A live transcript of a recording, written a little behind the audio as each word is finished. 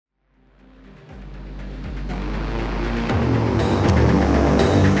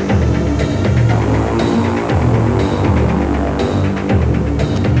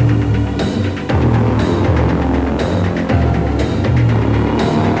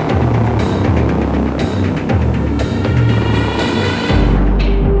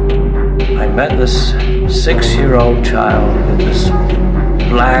met this 6-year-old child with this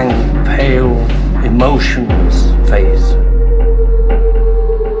blank, pale, emotionless face.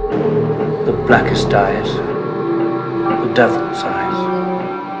 The blackest eyes, the devil's eyes.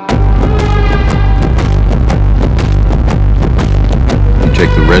 You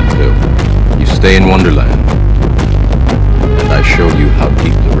take the red pill, you stay in Wonderland, and I show you how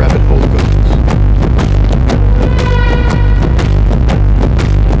deep the rabbit hole goes.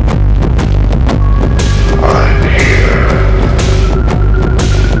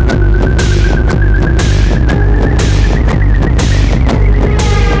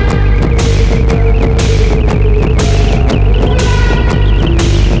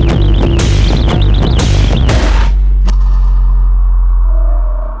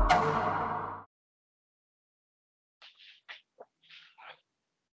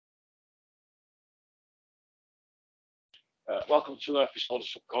 Welcome to an episode of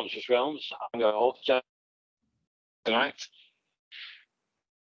Subconscious Realms. I'm your host, Jack, tonight.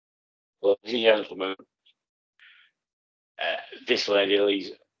 Ladies and gentlemen, this lady,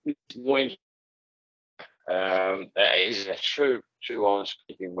 Lisa, it is a true honor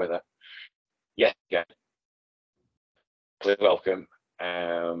speaking with her. Yet again, please welcome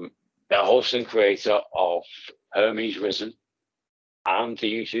the host and creator of Hermes Risen and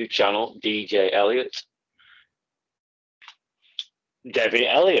the YouTube channel DJ Elliott, Debbie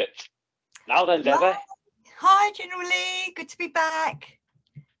Elliott. Now then, Debbie. Hi, General Lee. Good to be back.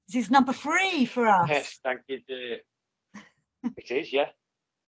 This is number 3 for us. Yes, thank you. It is, yeah.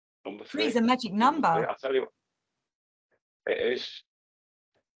 Number 3. 3 is a magic number. I'll tell you what. It is.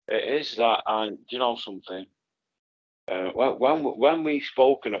 It is that, and you know something. When we've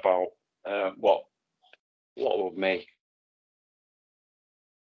spoken about what would make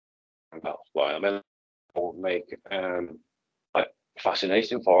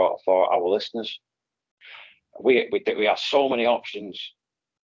fascinating for our listeners. We have so many options,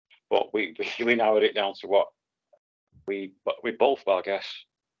 but we narrowed it down to what we both, I guess,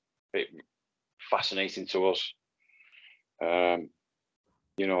 fascinating to us. You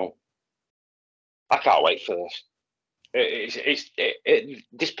know, I can't wait for this.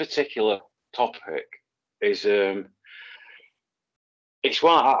 This particular topic is it's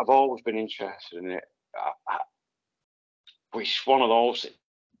one I've always been interested in. It. It's one of those.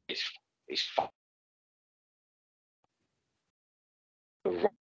 It's the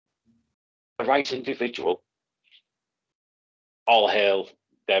right individual. All hail,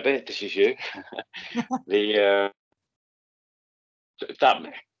 Debbie. This is you.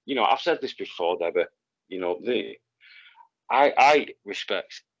 That, you know, I've said this before, Debbie. You know, I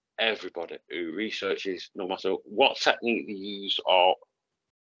respect everybody who researches, no matter what technique they use or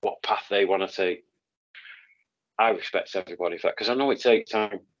what path they want to take. I respect everybody for that because I know it takes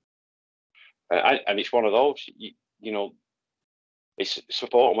time, and it's one of those. You know, it's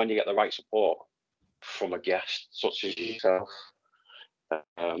support when you get the right support from a guest such as yourself. But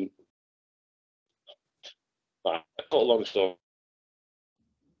cut a long story.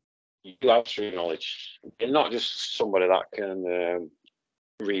 You have true knowledge. You're not just somebody that can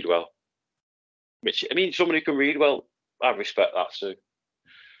read well. Which, I mean, somebody who can read well, I respect that too.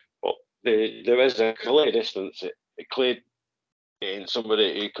 But there is a clear distance. It cleared in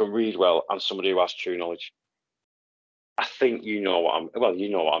somebody who can read well and somebody who has true knowledge. I think you know what you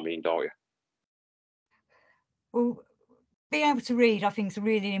know what I mean, don't you? Well, being able to read, I think, is a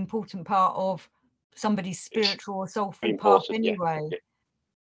really important part of somebody's spiritual or soulful path anyway.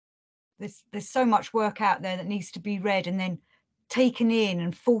 Yeah. There's so much work out there that needs to be read and then taken in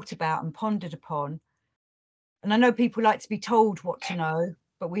and thought about and pondered upon. And I know people like to be told what to know,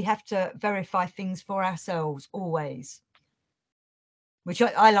 but we have to verify things for ourselves always, which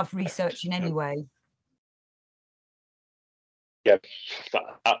I love researching anyway. Yeah.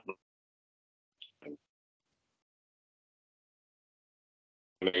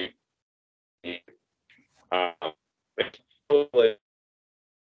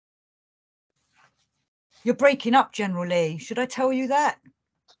 You're breaking up, General Lee. Should I tell you that?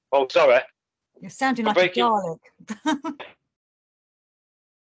 Oh, sorry. You're sounding like a Dalek.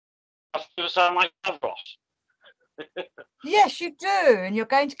 I sound like Davros. Yes, you do, and you're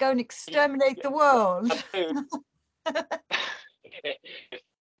going to go and exterminate the world.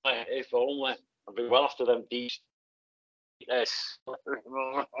 If only. I've been well after them deep. Yes.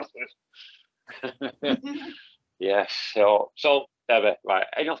 Yes. So Debbie, right?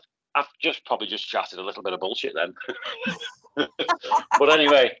 Enough. I've probably just chatted a little bit of bullshit then. But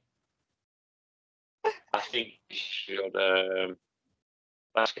anyway, I think we should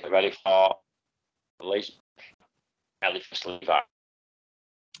let's get ready for the Eliphas Levi.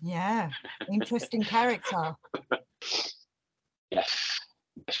 Yeah, interesting character. Yes,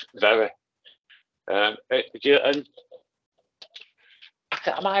 very. And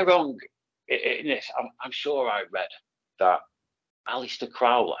am I wrong in this? I'm sure I read that Aleister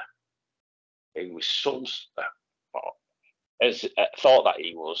Crowley, he was thought that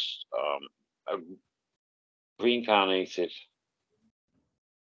he was a reincarnated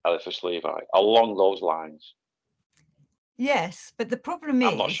Eliphas Levi, along those lines. Yes, but the problem is,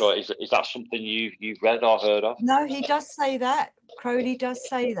 I'm not sure. Is that something you've read or heard of? No, he does say that. Crowley does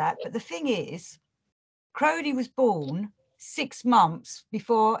say that. But the thing is, Crowley was born 6 months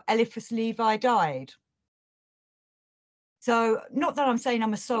before Eliphas Levi died. So not that I'm saying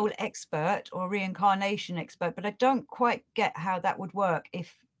I'm a soul expert or reincarnation expert, but I don't quite get how that would work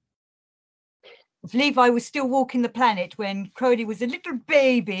if Levi was still walking the planet when Crowley was a little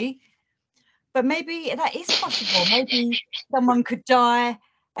baby. But maybe that is possible. Maybe someone could die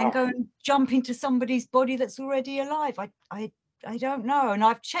and go and jump into somebody's body that's already alive. I don't know. And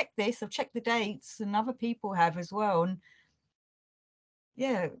I've checked this. I've checked the dates, and other people have as well. And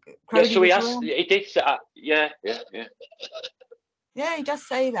yeah, Crowley so he did say that. Yeah. Yeah, he does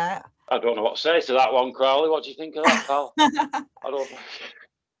say that. I don't know what to say to that one, Crowley. What do you think of that, pal? I don't know.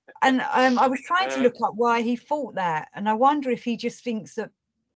 And I was trying to look up why he thought that, and I wonder if he just thinks that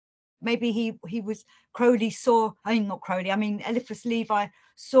maybe he was Crowley saw. I mean, not Crowley. I mean, Eliphas Levi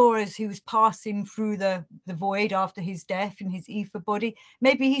saw as he was passing through the void after his death in his ether body.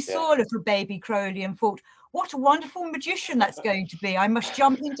 Maybe he saw little baby Crowley and thought, "What a wonderful magician that's going to be! I must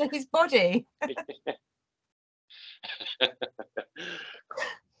jump into his body."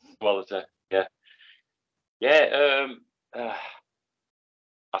 Well, yeah.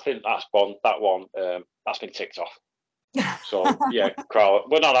 I think that's that's been ticked off. So yeah, Crowley,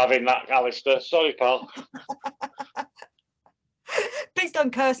 we're not having that, Alistair. Sorry, pal. Please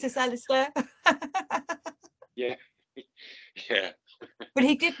don't curse us, Alistair. Yeah. But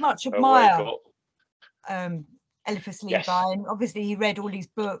he did much admire Eliphas Levi, and obviously he read all his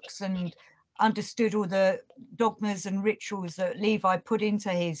books and understood all the dogmas and rituals that Levi put into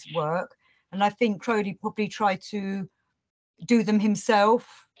his work. And I think Crowley probably tried to do them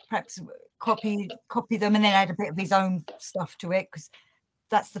himself, perhaps copy them, and then add a bit of his own stuff to it, because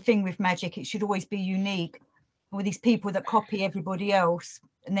that's the thing with magic. It should always be unique. With these people that copy everybody else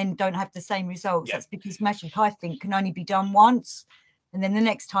and then don't have the same results, that's because magic, I think, can only be done once, and then the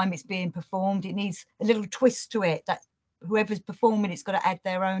next time it's being performed, it needs a little twist to it, that whoever's performing it's got to add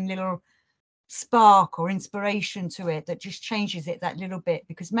their own little spark or inspiration to it that just changes it that little bit,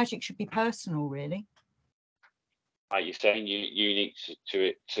 because magic should be personal, really. Are you saying unique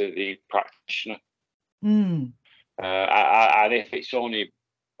to the practitioner? And if it's only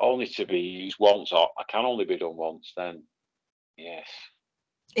to be used once, or I can only be done once, then yes,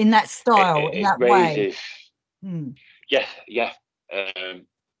 in that style, in that raises, way. Yeah.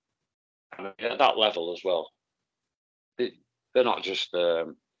 At that level as well, they're not just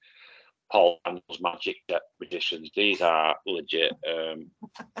Paul Daniels magic magicians. These are legit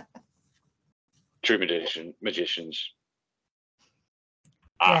true magicians.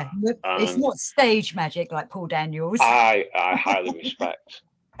 Yeah, it's not stage magic like Paul Daniels. I highly respect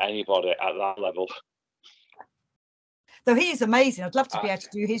anybody at that level. Though he is amazing. I'd love to be able to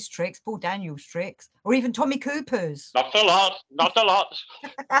do his tricks, Paul Daniels' tricks, or even Tommy Cooper's. Not a lot.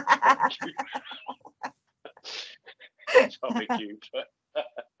 Tommy Cooper.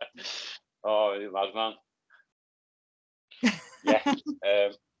 Oh, he's a madman. Yeah.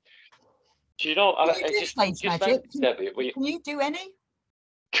 Do you know? Can you do stage magic? Debbie, can you do any?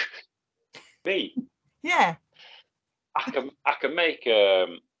 Me? Yeah. I can make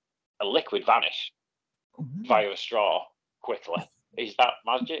a liquid vanish via a straw quickly. Is that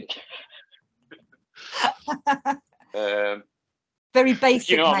magic? Very basic.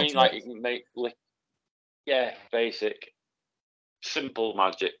 You know what magic. I mean? Like you can make basic, simple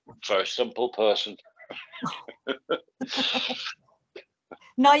magic for a simple person.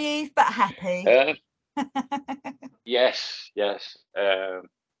 Naive but happy. Yes.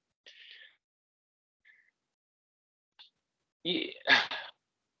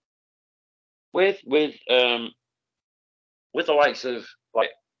 With the likes of like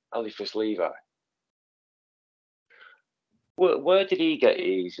Eliphas Levi, where did he get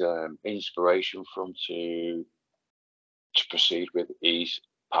his inspiration from to proceed with his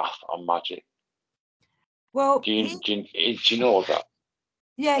path on magic? Well, do you know that?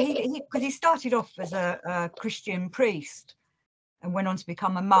 Yeah, because he started off as a Christian priest and went on to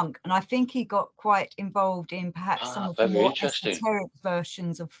become a monk, and I think he got quite involved in perhaps some of the more esoteric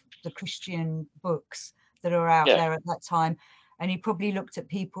versions of the Christian books that are out there at that time. and he probably looked at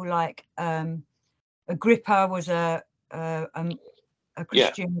people like Agrippa was a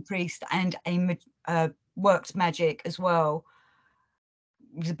Christian priest and worked magic as well.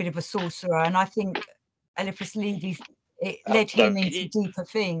 He was a bit of a sorcerer, and I think Eliphas Levi, it led him into deeper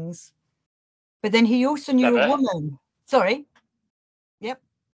things. But then he also knew a woman. Sorry. Yep.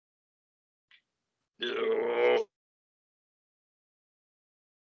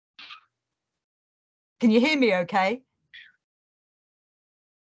 Can you hear me okay?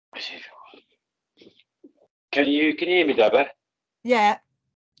 Can you hear me, Debbie? Yeah.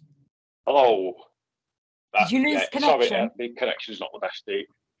 Hello. Did you lose connection? Sorry, the connection's not the best.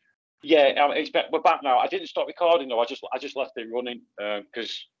 Yeah, we're back now. I didn't stop recording though. I just left it running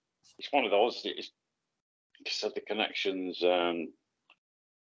because it's one of those. It's said the connection's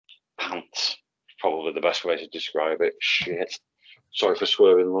pants. Probably the best way to describe it. Shit. Sorry for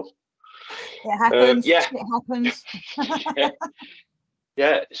swearing, love. It happens. Yeah. It happens.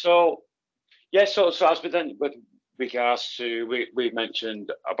 Yeah. So as with regards to we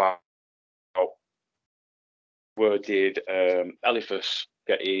mentioned about where did Eliphas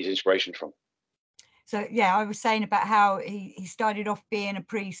get his inspiration from? So yeah, I was saying about how he started off being a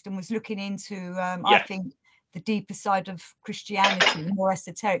priest and was looking into I think the deeper side of Christianity, more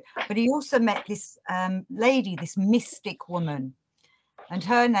esoteric. But he also met this lady, this mystic woman, and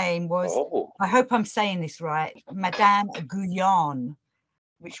her name was, I hope I'm saying this right, Madame Guyon,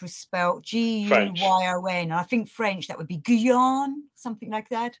 which was spelled Guyon. I think French, that would be Guyon, something like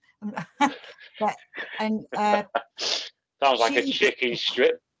that. Sounds like a chicken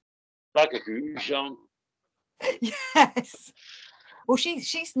strip, like a Guyon. Yes. Well,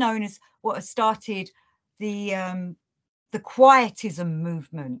 she's known as what has started the quietism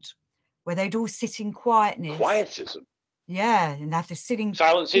movement, where they'd all sit in quietness. Quietism. Yeah, and have to sit in.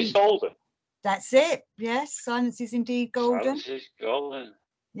 Silence is golden. That's it. Yes, silence is indeed golden. Silence is golden.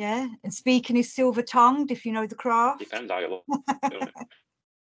 Yeah, and speaking is silver-tongued, if you know the craft. Depends how you look.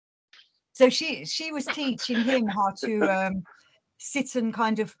 So she was teaching him how to sit and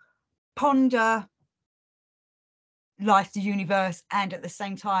kind of ponder life, the universe, and at the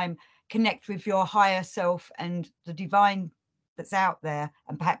same time connect with your higher self and the divine that's out there,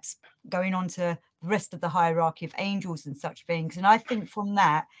 and perhaps going on to the rest of the hierarchy of angels and such things. And I think from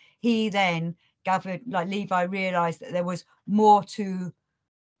that, he then gathered, like Levi realized that there was more to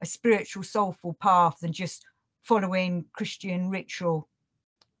a spiritual, soulful path than just following Christian ritual.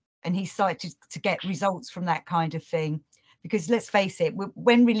 And he started to get results from that kind of thing. Because let's face it,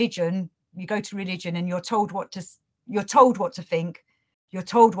 when you go to religion and you're told what to think, you're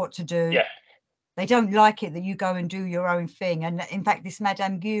told what to do. Yeah. They don't like it that you go and do your own thing. And in fact, this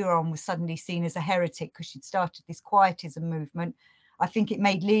Madame Guyon was suddenly seen as a heretic because she'd started this quietism movement. I think it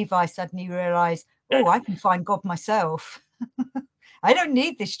made Levi suddenly realize, oh, I can find God myself. I don't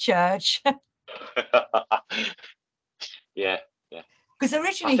need this church. Yeah. Because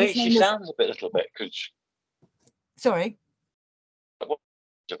originally I think she sounds a little bit. Sorry.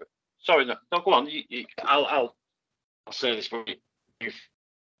 Sorry, no, go on. I'll say this for you.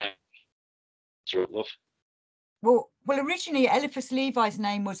 Love. Well, originally Eliphas Levi's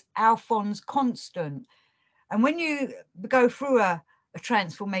name was Alphonse Constant, and when you go through a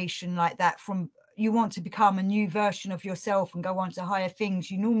transformation like that, from you want to become a new version of yourself and go on to higher things,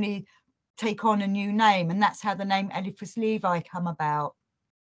 you normally take on a new name, and that's how the name Eliphas Levi come about.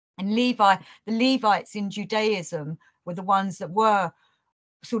 And the Levites in Judaism were the ones that were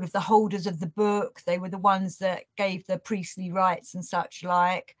sort of the holders of the book. They were the ones that gave the priestly rites and such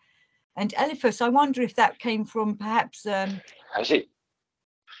like. And Eliphas, I wonder if that came from perhaps. Has it?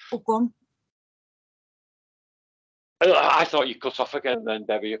 Oh, go on. I thought you cut off again then,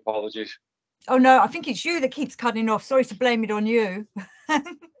 Debbie. Apologies. Oh, no, I think it's you that keeps cutting off. Sorry to blame it on you.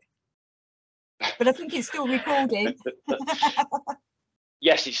 But I think it's still recording.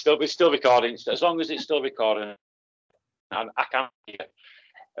 Yes, it's still recording. As long as it's still recording, and I can't hear.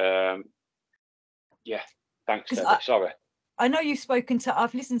 Yeah, thanks, Debbie. Sorry. I know you've spoken to,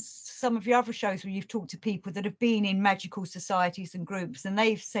 I've listened to some of your other shows where you've talked to people that have been in magical societies and groups, and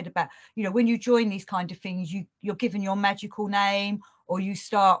they've said about, when you join these kind of things, you're given your magical name, or you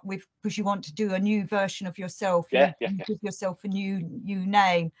start with, because you want to do a new version of yourself. You give yourself a new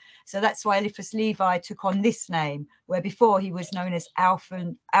name. So that's why Eliphas Levi took on this name, where before he was known as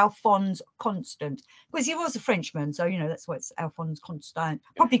Alphonse Constant, because he was a Frenchman. So, that's why it's Alphonse Constant,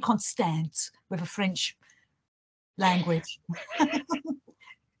 probably Constant with a French language.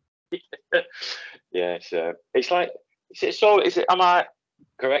 Yeah, it's like, am I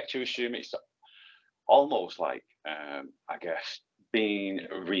correct to assume it's almost like I guess being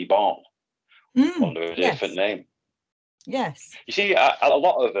reborn under a different name? Yes. You see a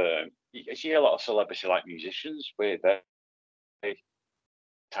lot of celebrity like musicians where they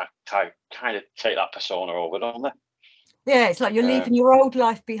kind of take that persona over, don't they? Yeah, it's like you're leaving your old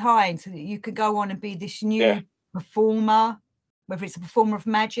life behind so that you can go on and be this new performer, whether it's a performer of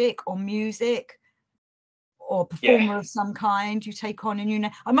magic or music or performer of some kind. You take on a new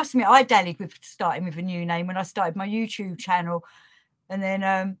name. I must admit, I dallied with starting with a new name when I started my YouTube channel, and then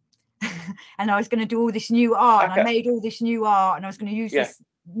and I was going to do all this new art, and I made all this new art, and I was going to use this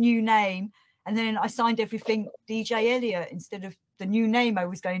new name, and then I signed everything DJ Elliott instead of the new name I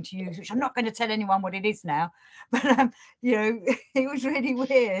was going to use, which I'm not going to tell anyone what it is now, but you know, it was really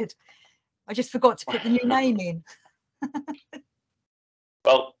weird. I just forgot to put the new name in.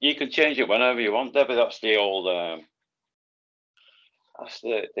 Well, you can change it whenever you want, Debbie. That's the old that's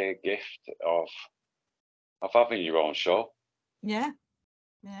the gift of having your own show. Yeah.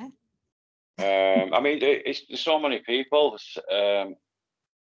 I mean, there's so many people.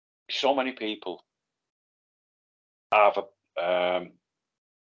 So many people have a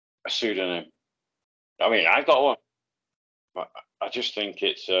pseudonym. I mean, I've got one. I just think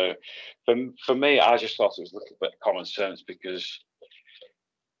it's for me. I just thought it was a little bit of common sense, because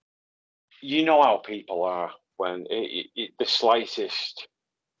you know how people are when the slightest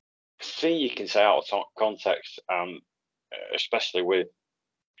thing you can say out of context, especially with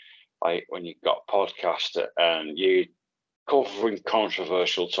like when you've got a podcast and you covering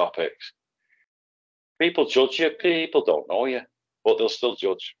controversial topics, people judge you. People don't know you, but they'll still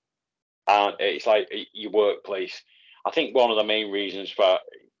judge. And it's like your workplace. I think one of the main reasons for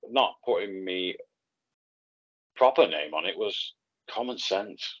not putting me proper name on it was common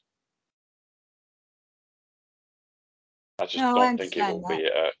sense. I just don't think it will be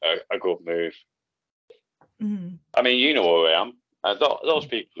a good move. Mm. I mean, you know who I am. Those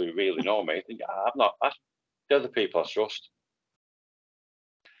people who really know me think I'm not. They're the people I trust.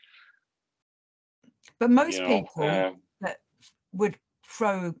 But most people that would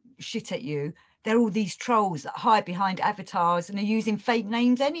throw shit at you, they're all these trolls that hide behind avatars and are using fake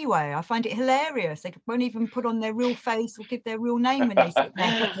names anyway. I find it hilarious. They won't even put on their real face or give their real name when they sit there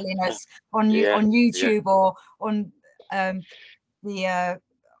heckling us on YouTube or on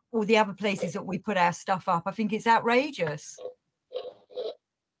all the other places that we put our stuff up. I think it's outrageous.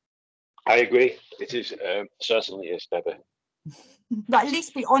 I agree. It is certainly is, Debbie. But at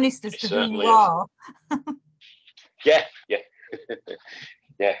least be honest as to who you are. Yeah.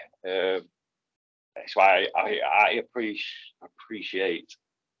 That's why I appreciate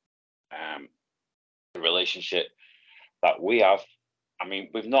the relationship that we have. I mean,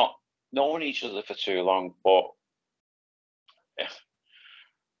 we've not known each other for too long, but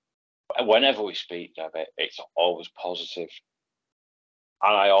whenever we speak, Debbie, it's always positive.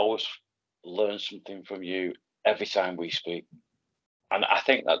 And I always learn something from you every time we speak. And I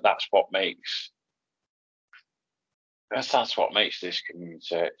think that's what makes this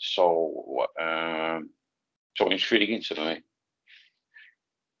community so intriguing to me.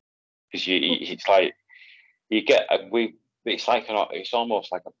 Because it's like you get it's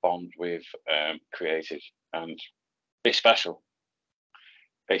almost like a bond with creatives, and it's special.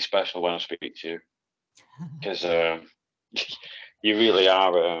 It's special when I speak to you, because you really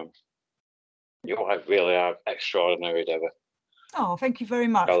are really are extraordinary, Deborah. Oh, thank you very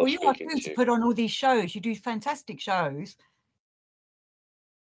much. Well, you are good to put on all these shows. You do fantastic shows.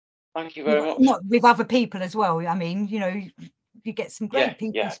 Thank you very much. Not with other people as well. I mean, you know, you get some great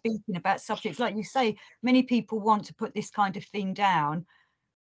people speaking about subjects. Like you say, many people want to put this kind of thing down.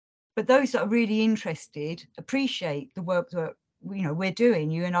 But those that are really interested appreciate the work that, you know, we're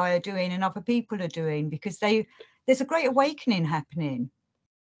doing, you and I are doing, and other people are doing, because there's a great awakening happening,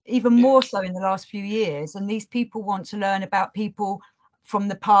 even more so in the last few years. And these people want to learn about people from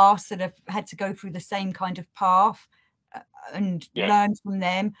the past that have had to go through the same kind of path and learn from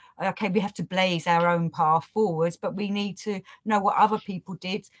them. Okay, we have to blaze our own path forwards, but we need to know what other people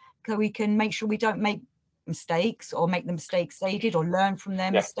did so we can make sure we don't make mistakes or make the mistakes they did, or learn from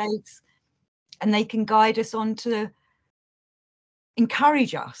their mistakes, and they can guide us on to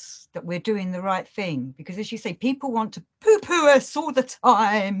encourage us that we're doing the right thing. Because as you say, people want to poo-poo us all the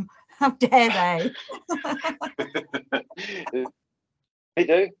time. How dare they? They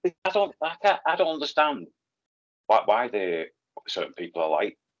do. I don't understand why certain people are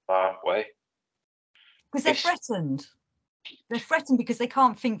like that way. Because they're threatened. They're threatened because they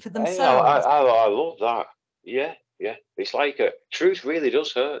can't think for themselves. I love that. Yeah. It's like truth really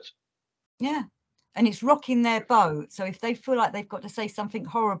does hurt. Yeah. And it's rocking their boat. So if they feel like they've got to say something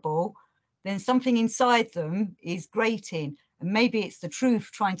horrible, then something inside them is grating. And maybe it's the truth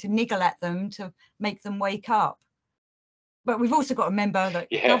trying to niggle at them to make them wake up. But we've also got to remember that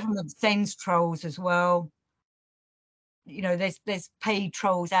government sends trolls as well. You know, there's paid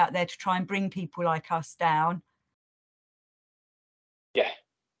trolls out there to try and bring people like us down.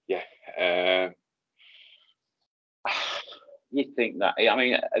 You'd think that. I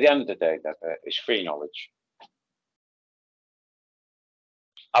mean, at the end of the day, it's free knowledge.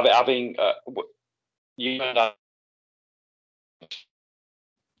 Having you and I.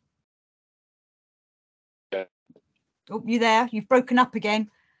 Oh, you there? You've broken up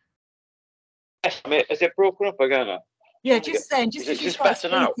again. Yes, mate. Is it broken up again? Yeah, just then. Just as you start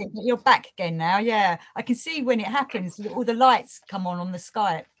speaking, you're back again now. Yeah, I can see when it happens. All the lights come on the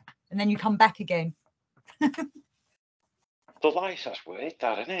Skype, and then you come back again. The lights, that's weird,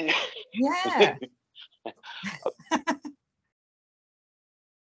 that, isn't it? Yeah.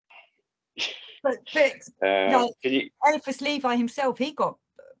 but Eliphas Levi himself, he got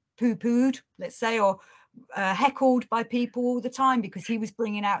poo-pooed, let's say, or heckled by people all the time because he was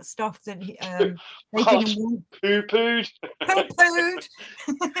bringing out stuff that they didn't want. Poo-pooed. Poo-pooed.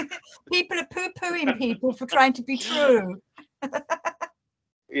 People are poo-pooing people for trying to be true.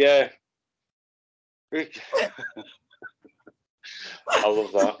 Yeah. I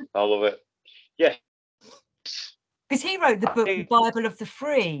love that. I love it. Yeah. Because he wrote the book, The Bible of the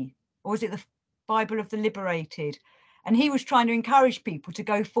Free, or was it The Bible of the Liberated? And he was trying to encourage people to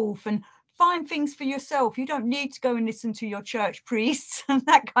go forth and find things for yourself. You don't need to go and listen to your church priests. And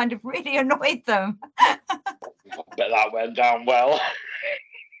that kind of really annoyed them. But that went down well.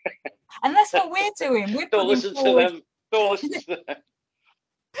 And that's what we're doing. We're Don't listen to them. Don't listen to them.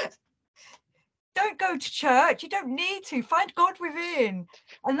 Don't go to church. You don't need to. Find God within.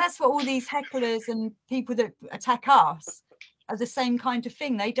 And that's what all these hecklers and people that attack us are the same kind of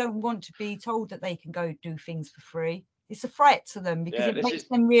thing. They don't want to be told that they can go do things for free. It's a threat to them because it makes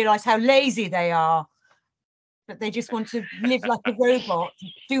them realise how lazy they are. That they just want to live like a robot,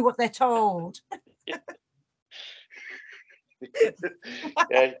 do what they're told. Yeah,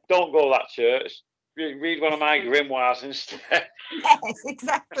 don't go to that church. Read one of my grimoires instead. Yes,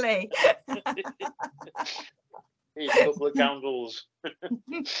 exactly. Need a couple of candles.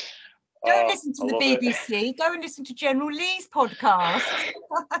 Don't listen to the BBC. Go and listen to General Lee's podcast.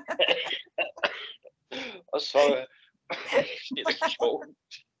 I'm sorry.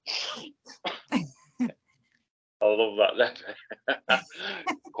 I love that.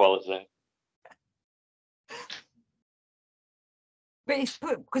 Quality. But it's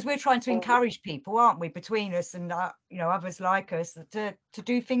because we're trying to encourage people, aren't we, between us and others like us, to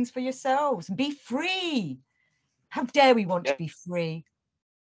do things for yourselves and be free. How dare we want to be free?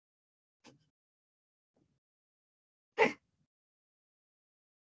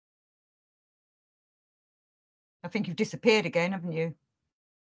 I think you've disappeared again, haven't you?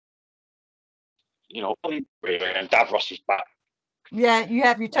 You know, and Davros is back. Yeah, you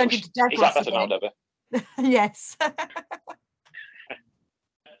have. You turned into Davros. Is that better now, Deborah? Yes.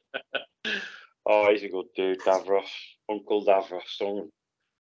 Oh, he's a good dude, Davros. Uncle Davros.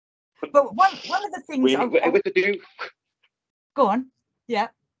 But one of the things we could do. Go on. Yeah.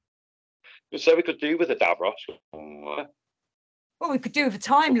 So we could do with a Davros. Well, we could do with a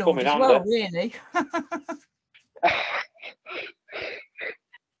Time Lord as well, really.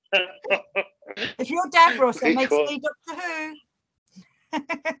 If you're Davros, that makes me Doctor Who.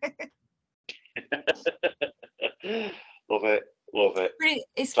 Love it. But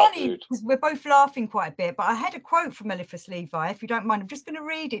it's funny because we're both laughing quite a bit, but I had a quote from Eliphas Levi, if you don't mind. I'm just going to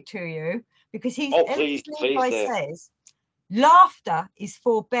read it to you because Eliphas Levi says, laughter is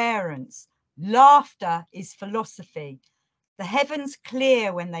forbearance. Laughter is philosophy. The heavens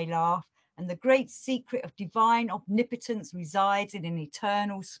clear when they laugh, and the great secret of divine omnipotence resides in an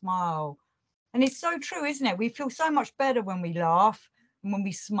eternal smile. And it's so true, isn't it? We feel so much better when we laugh and when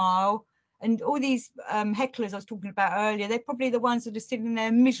we smile. And all these hecklers I was talking about earlier, they're probably the ones that are sitting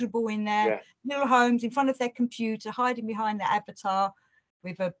there miserable in their little homes in front of their computer, hiding behind their avatar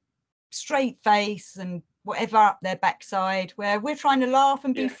with a straight face and whatever up their backside, where we're trying to laugh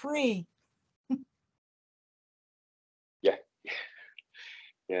and be free.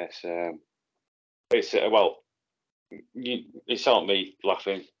 Yes. It's it's not me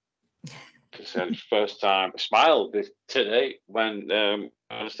laughing. It's the first time I smiled today when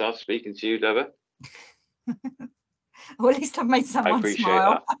I started speaking to you, Deborah. Well, at least I've made someone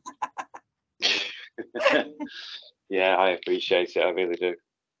smile. That. Yeah, I appreciate it. I really do.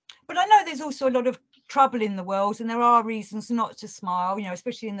 But I know there's also a lot of trouble in the world, and there are reasons not to smile,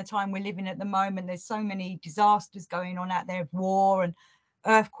 especially in the time we're living at the moment. There's so many disasters going on out there of war and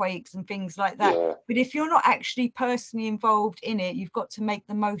earthquakes and things like that. Yeah. But if you're not actually personally involved in it, you've got to make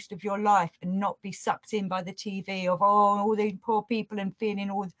the most of your life and not be sucked in by the TV of, oh, all these poor people and feeling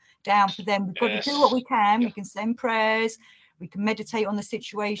all down for them. We've got to do what we can. We can send prayers, we can meditate on the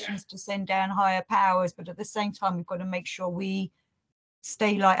situations to send down higher powers, but at the same time, we've got to make sure we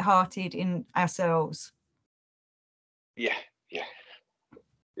stay light-hearted in ourselves. Yeah.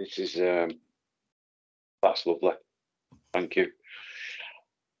 This is that's lovely. Thank you.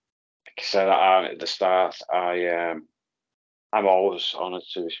 Like I said at the start, I'm always honoured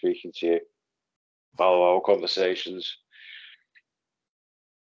to be speaking to you. Follow our conversations.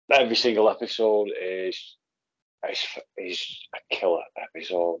 Every single episode is a killer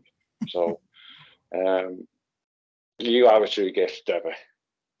episode. So you are a true gift, Deborah.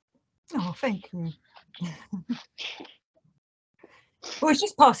 Oh, thank you. Well, it's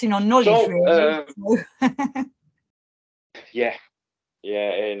just passing on knowledge, So, really. Yeah,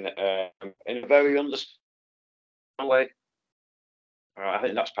 in a very understanding way. I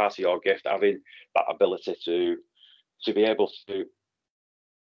think that's part of your gift, having that ability to be able to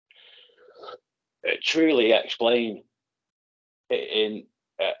truly explain it in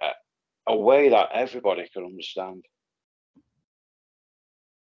a way that everybody can understand.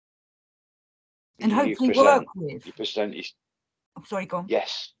 And hopefully work with. You present. I'm sorry, go on.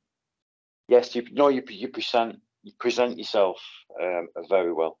 Yes. You present yourself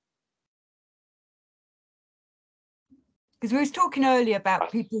very well. Because we was talking earlier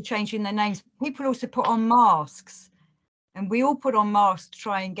about people changing their names. People also put on masks, and we all put on masks to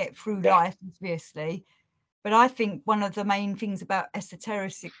try and get through life, obviously. But I think one of the main things about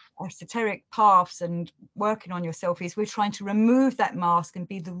esoteric paths and working on yourself is we're trying to remove that mask and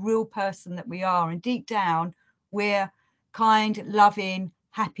be the real person that we are. And deep down, we're kind, loving,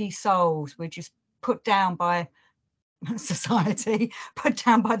 happy souls. We're just put down by society, put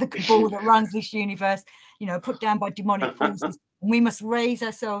down by the cabal that runs this universe, put down by demonic forces. And we must raise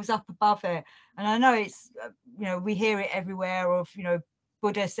ourselves up above it. And I know it's, we hear it everywhere of,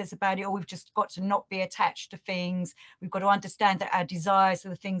 Buddha says about it, we've just got to not be attached to things. We've got to understand that our desires are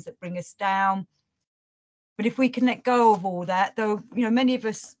the things that bring us down. But if we can let go of all that, though, many of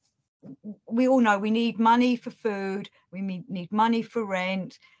us, we all know we need money for food, we need money for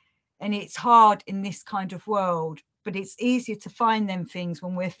rent, and it's hard in this kind of world. But it's easier to find them things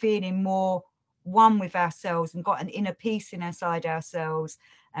when we're feeling more one with ourselves and got an inner peace inside ourselves.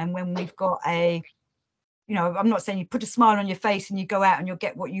 And when we've got I'm not saying you put a smile on your face and you go out and you'll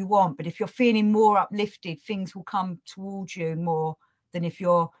get what you want, but if you're feeling more uplifted, things will come towards you more than if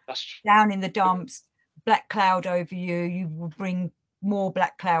you're down in the dumps, black cloud over you, you will bring more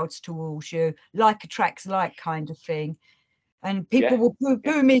black clouds towards you. Like attracts like kind of thing. And people will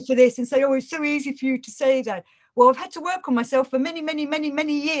poo me for this and say, oh, it's so easy for you to say that. Well, I've had to work on myself for many, many, many,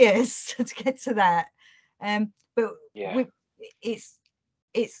 many years to get to that. But it's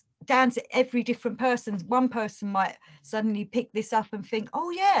down to every different person. One person might suddenly pick this up and think, oh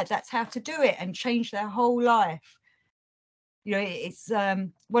yeah, that's how to do it, and change their whole life. It's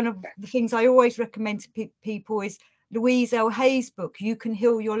one of the things I always recommend to people is Louise L. Hay's book, You Can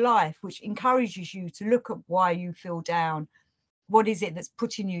Heal Your Life, which encourages you to look at why you feel down. What is it that's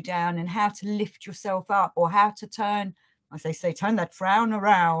putting you down, and how to lift yourself up, or how to turn, as they say, turn that frown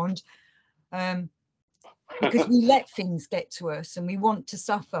around. Because we let things get to us and we want to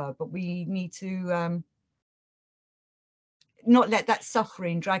suffer, but we need to not let that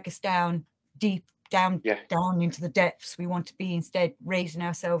suffering drag us down deep down into the depths. We want to be instead raising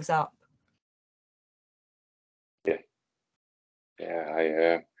ourselves up.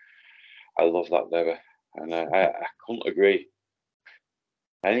 I love that, Deborah, and I couldn't agree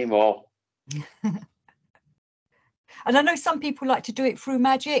anymore. And I know some people like to do it through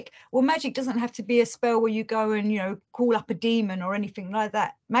magic. Well, magic doesn't have to be a spell where you go and, call up a demon or anything like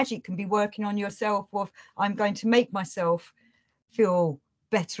that. Magic can be working on yourself of, I'm going to make myself feel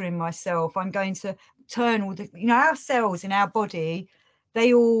better in myself. I'm going to turn all the, our cells in our body,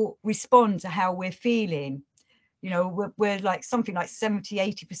 they all respond to how we're feeling. We're like something like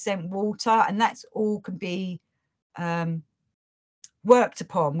 70-80% water, and that's all can be worked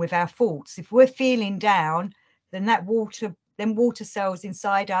upon with our thoughts. If we're feeling down, then water cells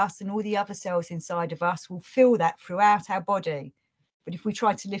inside us and all the other cells inside of us will feel that throughout our body. But if we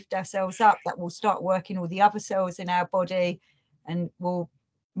try to lift ourselves up, that will start working all the other cells in our body and will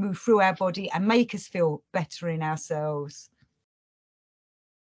move through our body and make us feel better in ourselves.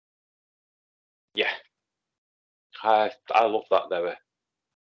 Yeah, I love that, Deborah,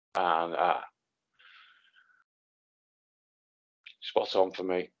 and spot on for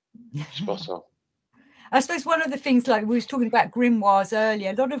me. Spot on. I suppose one of the things, like we was talking about grimoires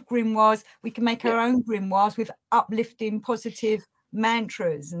earlier, a lot of grimoires, we can make our own grimoires with uplifting, positive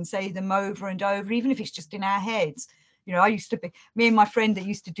mantras and say them over and over, even if it's just in our heads. You know, I used to be, me and my friend that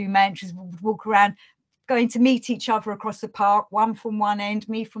used to do mantras would walk around going to meet each other across the park, one from one end,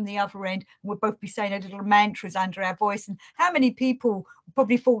 me from the other end, and we'd both be saying a little mantras under our voice. And how many people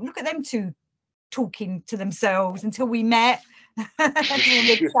probably thought, look at them two talking to themselves, until we met. But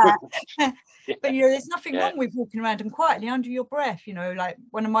you know, there's nothing wrong with walking around and quietly under your breath. You know, like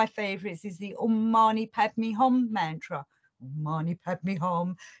one of my favorites is the Om Mani Padme Hum mantra. Om Mani Padme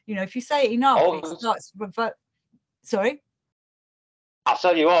Hum. You know, if you say it enough, it starts revert. Sorry, I'll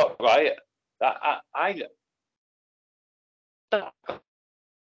tell you what, right?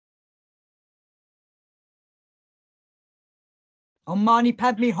 Om Mani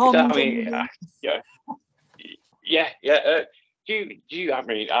Padme Hum. I mean, do you? I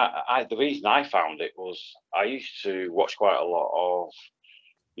mean, the reason I found it was I used to watch quite a lot of,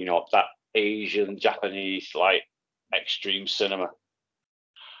 you know, that Asian, Japanese, like extreme cinema,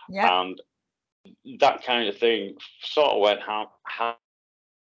 and that kind of thing sort of went how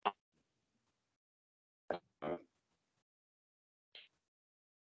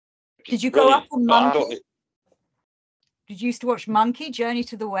Did you grow up on Monkey? Did you used to watch Monkey, Journey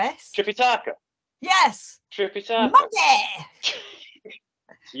to the West? Tripitaka. Yes. Tripitaka. Monkey.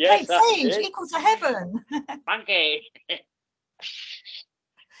 Yes, Great sage equals to heaven. Monkey.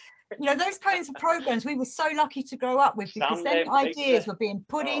 You know, those kinds of programs we were so lucky to grow up with, because then ideas were being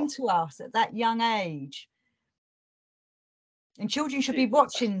put into us at that young age. And children should be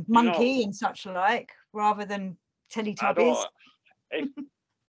watching Monkey and such like, rather than Teletubbies. I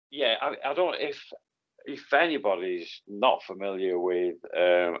don't. If anybody's not familiar with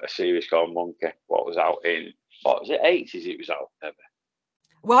a series called Monkey, what was out in, what was it, 80s? It was out there.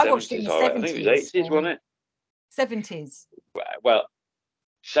 Well, I watched it in the 70s. I think it was 80s, wasn't it? 70s. Well,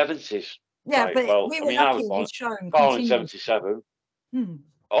 70s. Yeah, right, but well, we were lucky it was shown. Born in 77.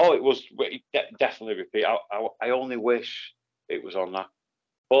 Oh, it was definitely repeat. I only wish it was on that.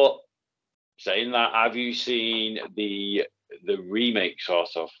 But saying that, have you seen the remake sort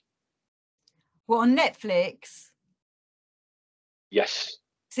of? Well, on Netflix? Yes.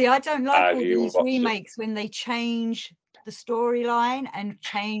 See, I don't like all these remakes when they change the storyline and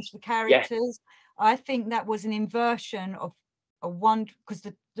change the characters. I think that was an inversion of a one, because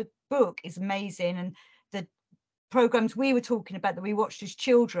the book is amazing, and the programs we were talking about that we watched as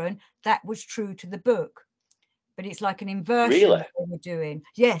children, that was true to the book. But it's like an inversion that they were doing.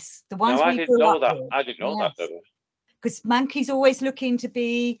 Yes, the ones we grew up with. I didn't know that. Because Monkey's always looking to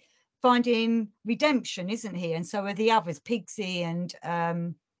be finding redemption, isn't he? And so are the others, Pigsy and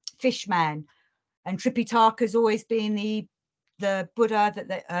Fishman. And Tripitaka's always been the Buddha,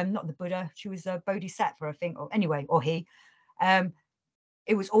 not the Buddha, she was a Bodhisattva, I think, or he.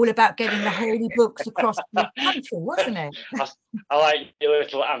 It was all about getting the holy books across the country, wasn't it? I like your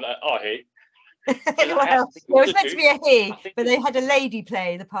little he. Well, it was meant to be a he, but they had a lady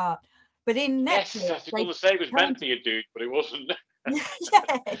play the part. But in Netflix, yes, I was saying it was meant to be a dude, but it wasn't.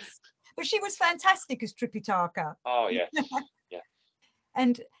 Yes, but she was fantastic as Tripitaka. Oh yes, yeah.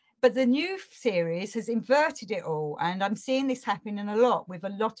 But the new series has inverted it all, and I'm seeing this happening a lot with a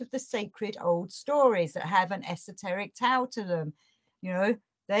lot of the sacred old stories that have an esoteric tao to them. You know,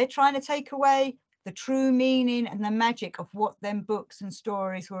 they're trying to take away the true meaning and the magic of what them books and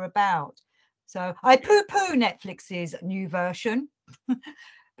stories were about. So I poo-poo Netflix's new version,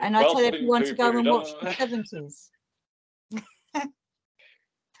 and I tell everyone to go and watch the 70s.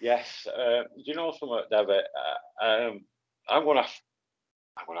 Yes, you know something, David? I'm gonna have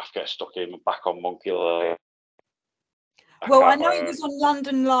to get stuck back on Monkey. Well, I know it was on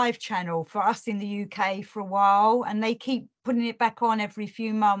London Live channel for us in the UK for a while, and they keep putting it back on every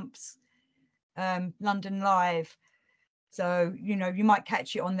few months. London Live, so you know you might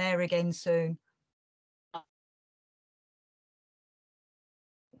catch it on there again soon.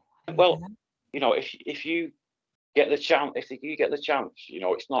 Well, you know, if you get the chance, you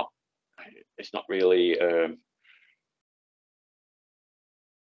know, it's not really.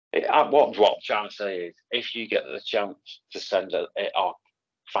 What I'm trying to say is, if you get the chance to send or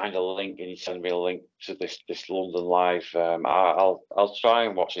find a link, and you send me a link to this London Live, I'll try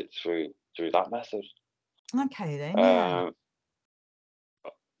and watch it through that method. Okay then. Yeah.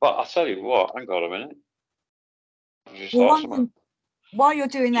 But I'll tell you what. Hang on a minute. Well, while you're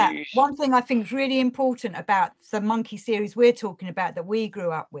doing that, one thing I think is really important about the Monkey series we're talking about that we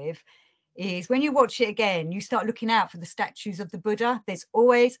grew up with is when you watch it again, you start looking out for the statues of the Buddha. There's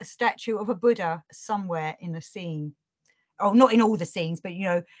always a statue of a Buddha somewhere in the scene. not in all the scenes, but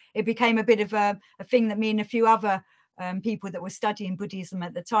it became a bit of a thing that me and a few other people that were studying Buddhism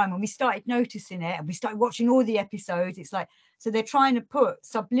at the time, when we started noticing it and we started watching all the episodes, it's like, so they're trying to put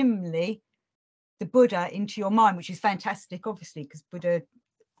subliminally the Buddha into your mind, which is fantastic, obviously, because Buddha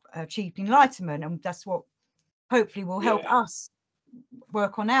achieved enlightenment, and that's what hopefully will help us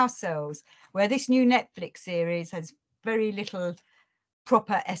work on ourselves, where this new Netflix series has very little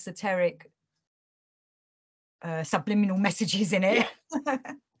proper esoteric subliminal messages in it.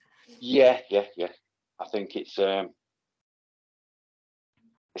 Yeah. I think it's a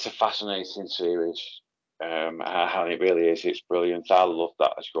fascinating series, and it really is. It's brilliant. I loved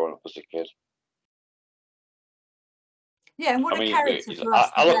that as growing up as a kid. Yeah, and what a character for us.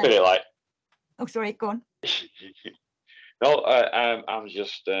 I look at it like. Oh, sorry, go on. No, I'm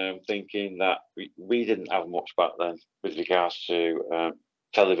just thinking that we didn't have much back then with regards to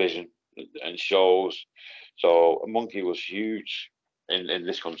television and shows. So Monkey was huge in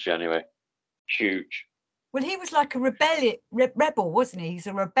this country anyway. Huge. Well, he was like a rebel, wasn't he? He's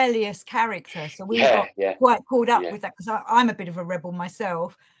a rebellious character. So we got quite caught up with that, because I'm a bit of a rebel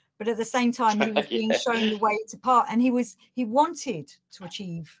myself. But at the same time, he was being shown the way to part, and he wanted to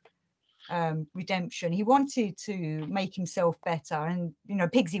achieve redemption. He wanted to make himself better. And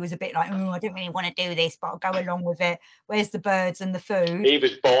Pigsy was a bit like, I don't really want to do this, but I'll go along with it. Where's the birds and the food? He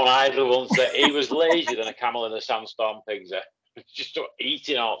was born idle once. He was lazier than a camel in a sandstorm, Pigsy. Just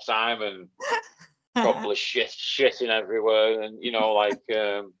eating all the time and probably shitting everywhere. And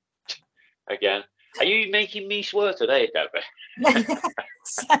again, are you making me swear today, Debbie?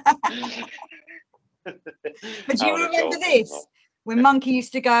 But do you remember this? When Monkey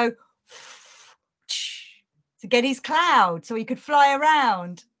used to go to get his cloud so he could fly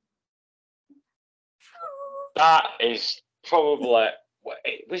around. That is probably,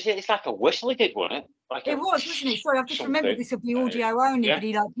 it's like a whistle he did, wasn't it? It was, wasn't it? Sorry, I've just remembered this will be audio only, but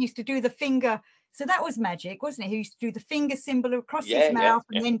he used to do the finger. So that was magic, wasn't it? He used to do the finger symbol across his mouth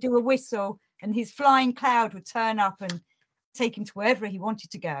and then do a whistle, and his flying cloud would turn up and take him to wherever he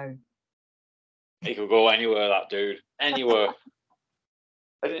wanted to go. He could go anywhere, that dude. Anywhere.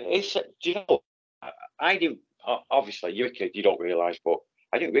 Do you know, I didn't, obviously, you're a kid, you don't realise, but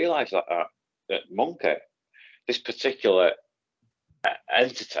I didn't realise that Monkey, this particular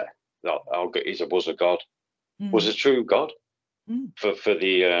entity, that was a god, was a true god for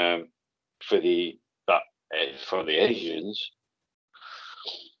the Asians.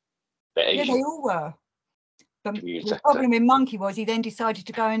 Yeah, they all were. But the problem in Monkey was he then decided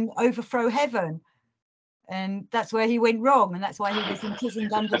to go and overthrow heaven. And that's where he went wrong. And that's why he was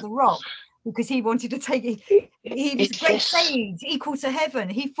imprisoned under the rock, because he wanted to take it. He was a great sage, equal to heaven.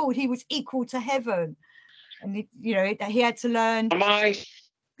 He thought he was equal to heaven. And, he had to learn. Am I?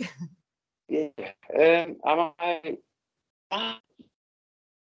 Yeah. Am I?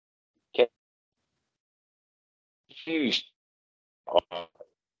 Confused.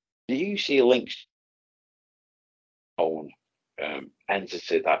 Do you see links own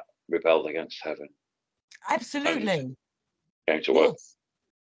entity that rebelled against heaven? Absolutely. Came to Earth.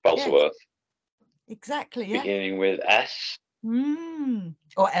 Fell to Earth. Exactly, yeah. Beginning with S.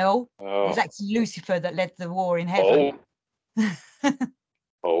 Or L. It was actually Lucifer that led the war in heaven.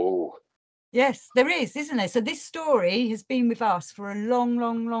 Yes, there is, isn't there? So this story has been with us for a long,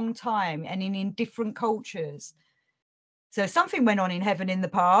 long, long time, and in different cultures. So something went on in heaven in the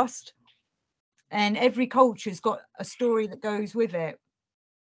past, and every culture's got a story that goes with it.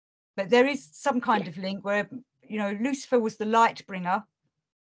 But there is some kind of link where, Lucifer was the light bringer.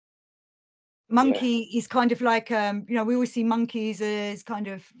 Monkey is kind of like, we always see monkeys as kind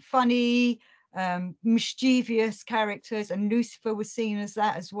of funny, mischievous characters, and Lucifer was seen as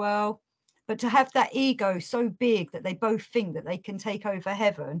that as well. But to have that ego so big that they both think that they can take over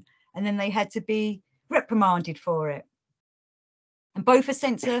heaven, and then they had to be reprimanded for it. And both are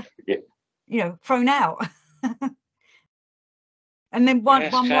sent to, thrown out. And then one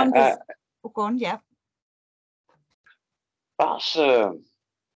wonders, go on, yeah. That's this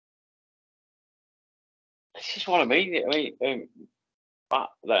is what I mean. Back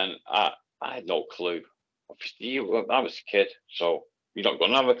then I had no clue. Obviously, I was a kid, so you're not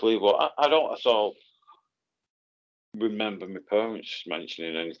going to have a clue. But I don't at all remember my parents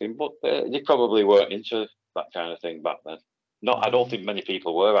mentioning anything. But they probably weren't into that kind of thing back then. No, I don't think many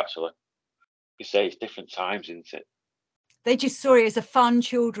people were actually. You say it's different times, isn't it? They just saw it as a fun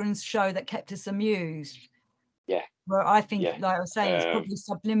children's show that kept us amused. Yeah. Well, I think, like I was saying, it's probably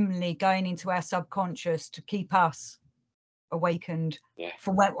subliminally going into our subconscious to keep us awakened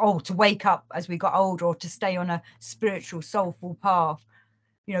to wake up as we got older, or to stay on a spiritual, soulful path.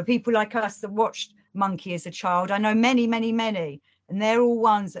 You know, people like us that watched Monkey as a child, I know many, many, many, and they're all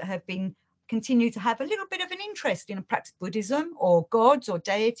ones that have been continue to have a little bit of an interest in perhaps Buddhism or gods or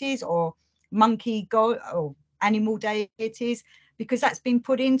deities or monkey god or animal deities, because that's been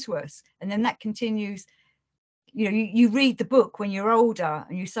put into us. And then that continues. You know, you read the book when you're older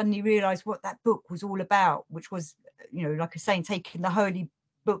and you suddenly realize what that book was all about, which was, you know, like I was saying, taking the holy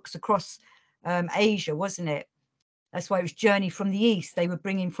books across Asia, wasn't it? That's why it was Journey from the East. They were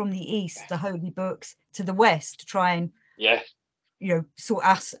bringing from the East the holy books to the West to try and, yeah, you know, sort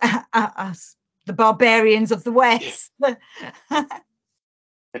us, us, the barbarians of the West.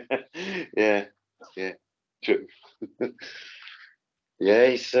 Yeah, yeah, true.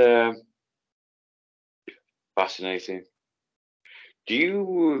 Yeah, it's fascinating. Do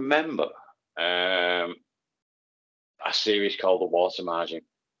you remember a series called The Water Margin?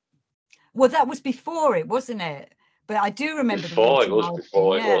 Well, that was before it, wasn't it? But I do remember Before the it was, Margin,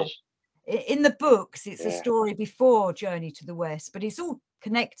 before yeah. it was. In the books, it's a Yeah. story before Journey to the West, but it's all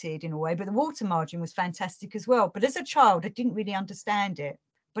connected in a way. But the Water Margin was fantastic as well. But as a child, I didn't really understand it,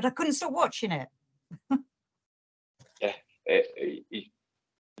 but I couldn't stop watching it. Yeah,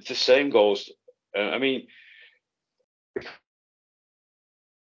 the same goes. I mean,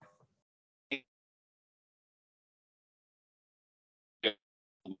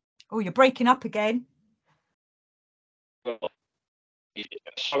 Oh, you're breaking up again.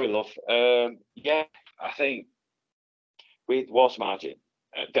 sorry, love. Yeah, I think with Water Margin,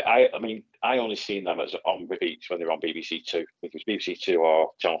 I mean, I only seen them as on repeats when they were on BBC Two. I think it was BBC Two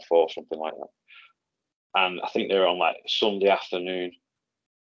or Channel 4, something like that. And I think they were on like Sunday afternoon.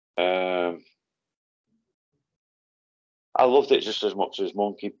 I loved it just as much as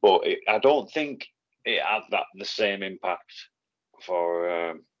Monkey, but I don't think it had the same impact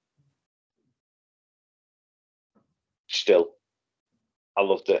for. Still, I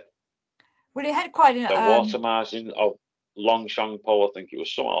loved it. Well, it had quite an The Water Margin of Long Shang Po, I think it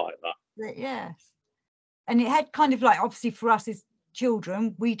was something like that. Yes, and it had kind of like, obviously for us as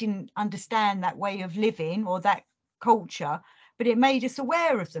children, we didn't understand that way of living or that culture, but it made us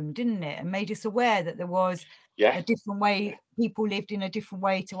aware of them, didn't it? And made us aware that there was a different way people lived in a different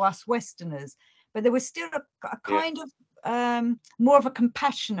way to us Westerners. But there was still a kind of more of a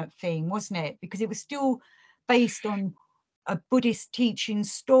compassionate theme, wasn't it? Because it was still based on a Buddhist teaching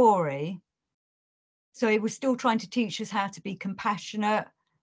story. So it was still trying to teach us how to be compassionate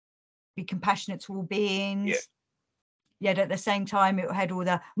to all beings. Yet at the same time, it had all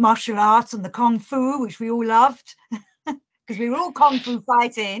the martial arts and the kung fu, which we all loved, because we were all kung fu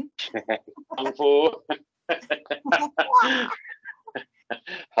fighting. Kung fu. I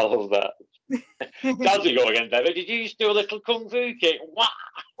love that. How's it go again, David? Did you just do a little kung fu kick? Wah!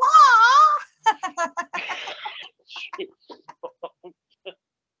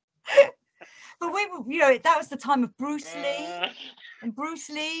 But we were, you know, that was the time of Bruce Lee. And Bruce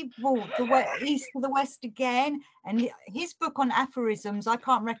Lee brought the East to the West again. And his book on aphorisms, I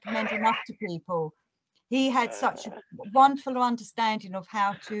can't recommend enough to people. He had such a wonderful understanding of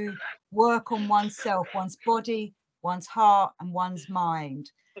how to work on oneself, one's body, one's heart, and one's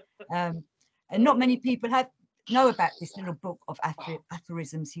mind. And not many people know about this little book of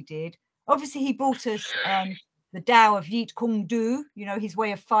aphorisms he did. Obviously, he brought us the Tao of Yeet Kung Do, you know, his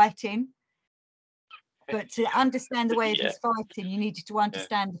way of fighting. But to understand the way of his fighting, you needed to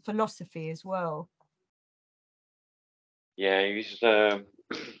understand the philosophy as well. Yeah, he was a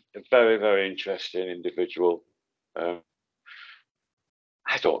very, very interesting individual. I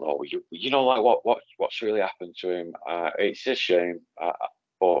don't know, you know, like what's really happened to him. It's a shame,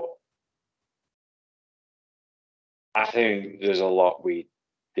 but I think there's a lot we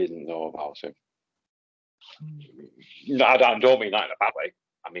didn't know about him. No, I don't mean that in a bad way.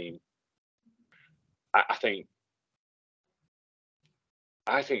 I mean, I think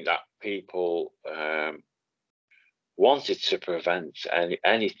that people wanted to prevent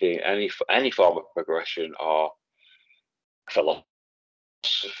any form of progression or philosophy,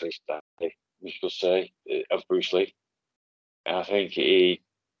 we could say, of Bruce Lee. And I think he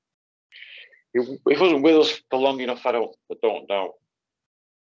wasn't with us for long enough. I don't doubt.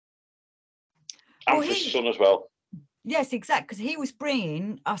 And for his son as well. Yes, exactly, because he was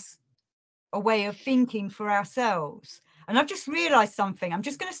bringing us a way of thinking for ourselves. And I've just realized something. I'm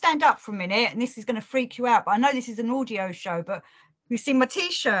just going to stand up for a minute, and this is going to freak you out, but I know this is an audio show, but you've seen my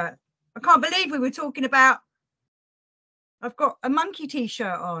t-shirt. I can't believe we were talking about, I've got a monkey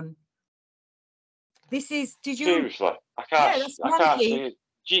t-shirt on. This is, did you? Seriously, I can't see it.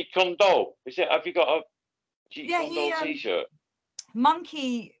 Jeet Kune Do. Is it? Have you got a Jeet Kune Do t-shirt?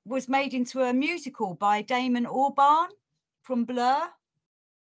 Monkey was made into a musical by Damon Albarn from Blur.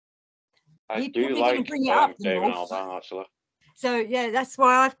 I He do probably like didn't bring it up the Damon north. Albarn, actually. So yeah, that's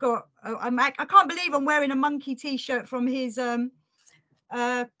why I've got. I can't believe I'm wearing a monkey T-shirt from his.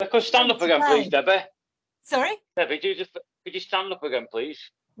 Because stand up again, please, Debbie. Sorry, Debbie, could you stand up again, please?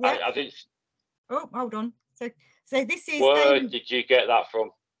 Yeah. I didn't. Oh, hold on. So this is. Where did you get that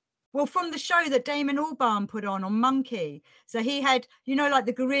from? Well, from the show that Damon Albarn put on Monkey. So he had, you know, like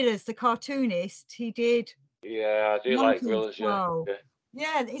the gorillas, the cartoonist. He did. Yeah, I do like gorillas. Yeah.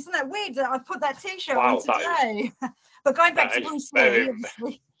 Yeah, isn't that weird that I put that T-shirt Wow, on today? But going back to Bruce Lee,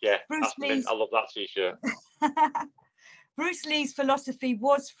 obviously. Yeah, Bruce Lee's. I love that T-shirt. Bruce Lee's philosophy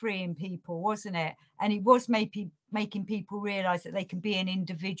was freeing people, wasn't it? And it was making people realize that they can be an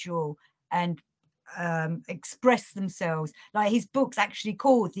individual and express themselves. Like his book's actually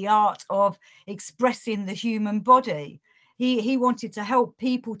called The Art of Expressing the Human Body. He wanted to help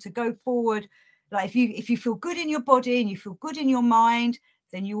people to go forward. Like if you feel good in your body and you feel good in your mind,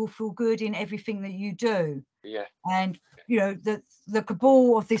 then you will feel good in everything that you do. Yeah. And you know, the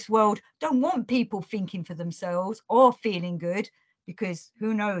cabal of this world don't want people thinking for themselves or feeling good, because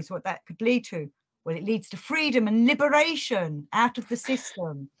who knows what that could lead to. Well, it leads to freedom and liberation out of the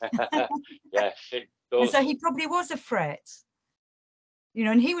system. Yes, it does. And so he probably was a threat, you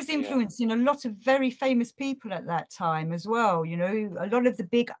know, and he was influencing a lot of very famous people at that time as well. You know, a lot of the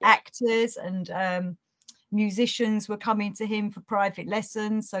big actors and musicians were coming to him for private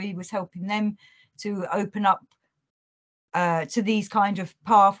lessons, so he was helping them to open up to these kind of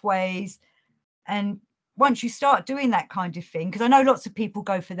pathways. And once you start doing that kind of thing, because I know lots of people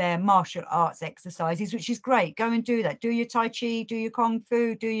go for their martial arts exercises, which is great, go and do that, do your Tai Chi, do your Kung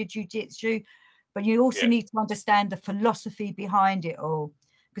Fu, do your Jiu-Jitsu, but you also need to understand the philosophy behind it all,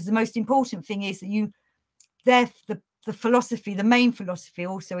 because the most important thing is that the philosophy, the main philosophy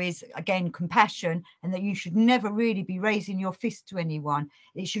also is, again, compassion, and that you should never really be raising your fist to anyone.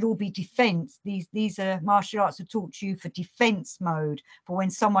 It should all be defense. These martial arts are taught to you for defense mode, for when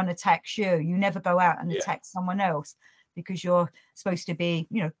someone attacks you. You never go out and attack someone else, because you're supposed to be,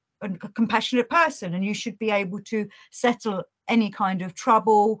 you know, a compassionate person, and you should be able to settle any kind of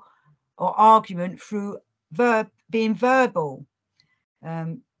trouble or argument through being verbal.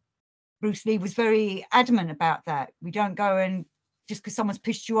 Bruce Lee was very adamant about that. We don't go and, just because someone's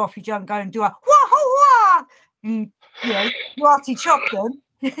pissed you off, you don't go and do a wah-ha-wah and, you know, karate chop them.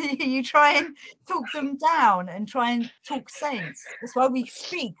 You try and talk them down and try and talk sense. That's why we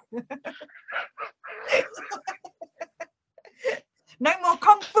speak. No more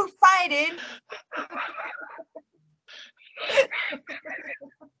kung fu fighting.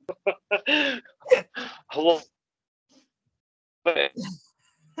 Hello.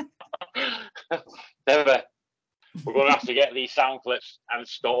 Never. We're going to have to get these sound clips and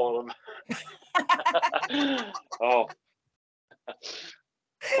store them. Oh,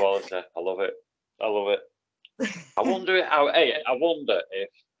 quality! I love it. I love it. I wonder if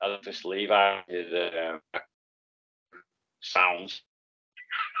Eliphas Levi is sounds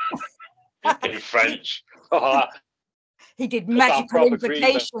in French. He did magical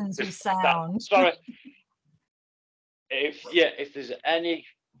invocations with sound. Sorry. If there's any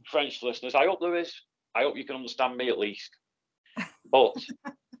French listeners, I hope there is. I hope you can understand me at least. But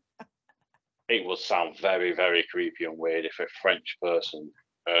it would sound very, very creepy and weird if a French person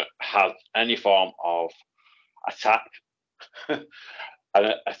had any form of attack, an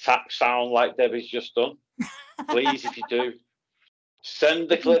attack sound like Debbie's just done. Please, if you do, send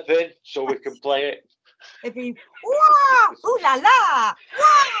the clip in so we can play it. It'd be wah, ooh la la,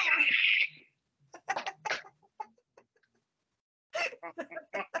 wah.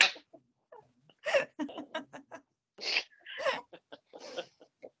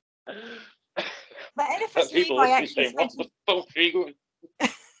 But Eliphas Levi actually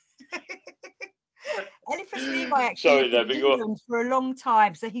Eliphas Levi actually lived in England for a long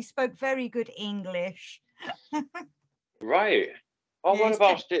time, so he spoke very good English. Right. Oh, what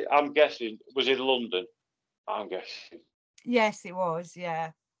about it? I'm guessing, was it London? I'm guessing. Yes, it was,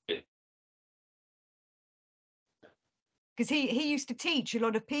 yeah. Because he used to teach a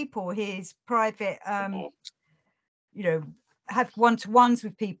lot of people, his private, you know, have one-to-ones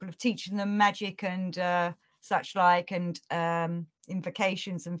with people, of teaching them magic and such like, and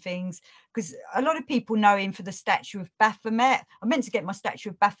invocations and things. Because a lot of people know him for the statue of Baphomet. I meant to get my statue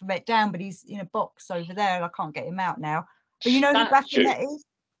of Baphomet down, but he's in a box over there and I can't get him out now. But you know who Baphomet is?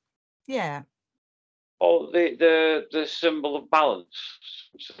 Yeah. Oh, the symbol of balance,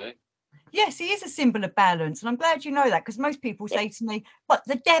 Yes, he is a symbol of balance, and I'm glad you know that, because most people say to me, "But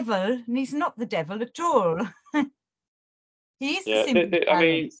the devil," and he's not the devil at all. He is the symbol of balance. I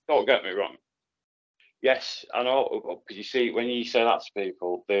mean, don't get me wrong. Yes, I know, because you see, when you say that to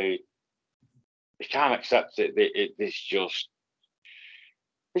people, they they can't accept it.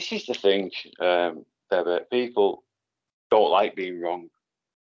 This is the thing, Deborah. People don't like being wrong.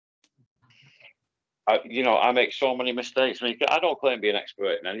 I make so many mistakes. I don't claim to be an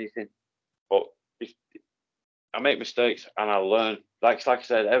expert in anything, but I make mistakes and I learn. Like I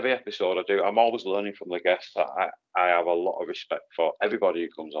said, every episode I do, I'm always learning from the guests. I have a lot of respect for everybody who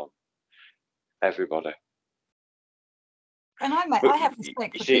comes on. Everybody. And I have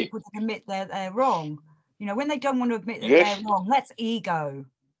respect for people that admit they're wrong. When they don't want to admit that they're wrong, that's ego.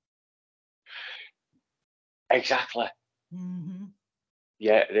 Exactly. Mm-hmm.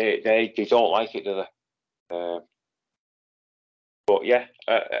 Yeah, they don't like it, do they? But yeah,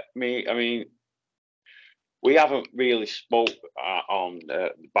 I mean, we haven't really spoke on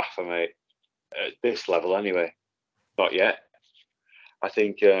the Baphomet at this level anyway. Not yet. I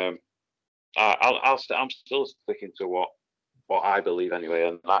think I'm still sticking to what I believe anyway,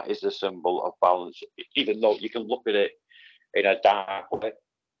 and that is the symbol of balance. Even though you can look at it in a dark way,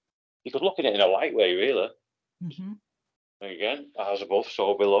 you could look at it in a light way, really. Mm-hmm. Again, as above,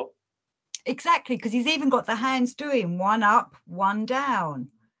 so below. Exactly, because he's even got the hands doing one up, one down,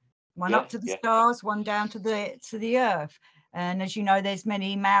 one up to the stars, one down to the earth. And as you know, there's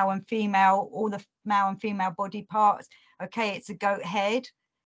many male and female, all the male and female body parts. Okay, it's a goat head.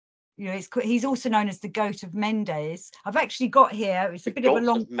 He's also known as the goat of Mendes. I've actually got here. It's a bit of a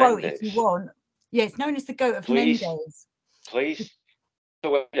long quote if you want. Yeah, it's known as the goat of Mendes. Please.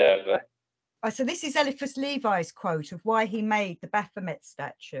 So this is Eliphas Levi's quote of why he made the Baphomet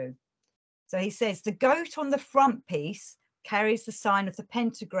statue. So he says, the goat on the front piece carries the sign of the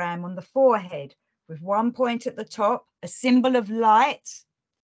pentagram on the forehead with one point at the top, a symbol of light,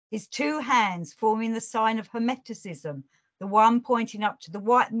 his two hands forming the sign of Hermeticism, the one pointing up to the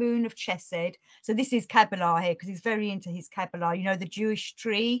white moon of Chesed. So this is Kabbalah here because he's very into his Kabbalah, the Jewish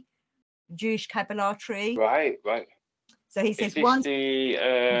tree, the Jewish Kabbalah tree. Right. So he says,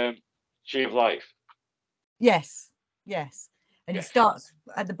 the tree of life? Yes. And he starts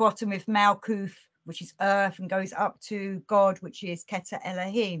at the bottom with Malkuth, which is earth, and goes up to God, which is Keter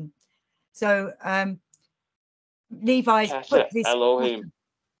Elohim. So Levi's put this. Elohim.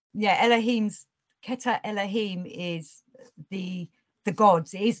 Yeah, Elohim's Keter Elohim is the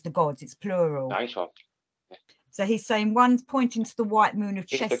gods. It is the gods. It's plural. Nice one. So he's saying one's pointing to the white moon of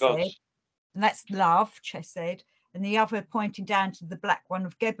Chesed, and that's love, Chesed, and the other pointing down to the black one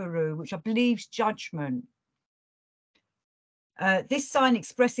of Geberu, which I believe is judgment. This sign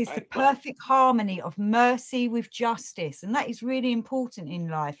expresses the perfect harmony of mercy with justice, and that is really important in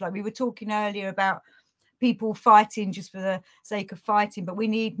life. Like we were talking earlier about people fighting just for the sake of fighting, but we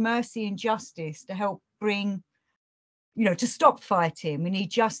need mercy and justice to help bring, to stop fighting. We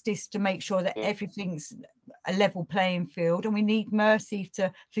need justice to make sure that everything's a level playing field, and we need mercy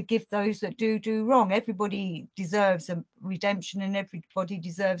to forgive those that do wrong. Everybody deserves a redemption, and everybody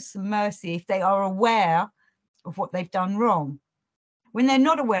deserves some mercy if they are aware of what they've done wrong. When they're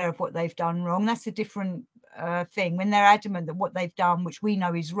not aware of what they've done wrong, that's a different thing. When they're adamant that what they've done, which we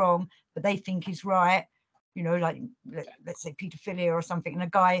know is wrong, but they think is right, like let's say pedophilia or something. And a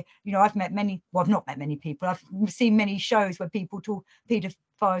guy, I've not met many people. I've seen many shows where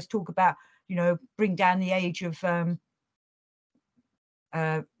pedophiles talk about, bring down the age of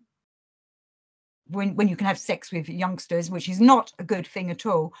when you can have sex with youngsters, which is not a good thing at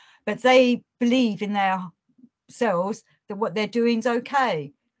all. But they believe in their selves that what they're doing is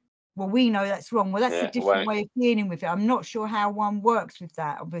okay. Well, we know that's wrong. Well, that's a different way of dealing with it. I'm not sure how one works with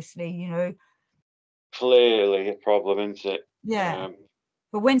that, obviously, Clearly a problem, isn't it? Yeah.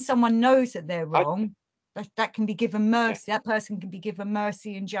 But when someone knows that they're wrong, that can be given mercy. That person can be given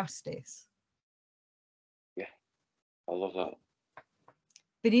mercy and justice. Yeah, I love that.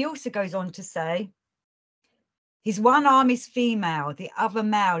 But he also goes on to say, his one arm is female, the other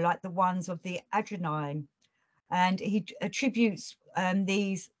male, like the ones of the Adrenine. And he attributes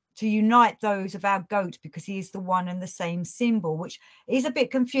these to unite those of our goat because he is the one and the same symbol, which is a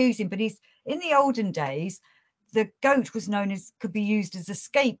bit confusing. But in the olden days, the goat was could be used as a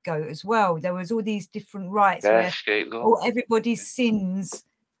scapegoat as well. There was all these different rites where everybody's sins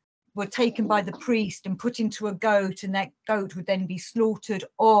were taken by the priest and put into a goat, and that goat would then be slaughtered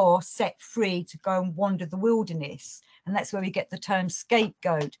or set free to go and wander the wilderness. And that's where we get the term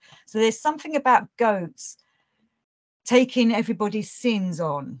scapegoat. So there's something about goats taking everybody's sins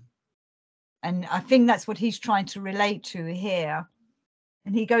on. And I think that's what he's trying to relate to here.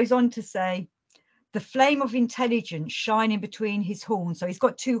 And he goes on to say, the flame of intelligence shining between his horns. So he's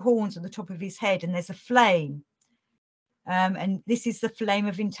got two horns at the top of his head, and there's a flame. And this is the flame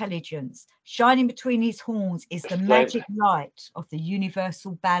of intelligence. Shining between his horns is the magic light of the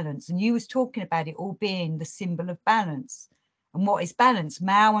universal balance. And you was talking about it all being the symbol of balance. And what is balance?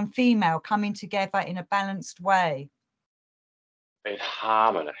 Male and female coming together in a balanced way. In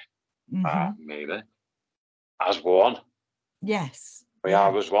harmony, maybe. As one. Yes. We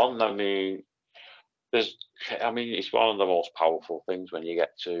are as one. I mean, it's one of the most powerful things when you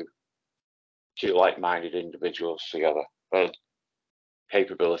get two like-minded individuals together. Well,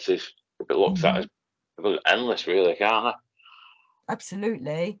 capabilities, if it looks at as endless, really, can't they?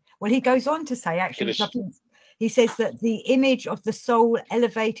 Absolutely. Well, he goes on to say, actually, he says that the image of the soul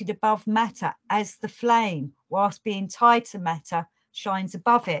elevated above matter as the flame, whilst being tied to matter, shines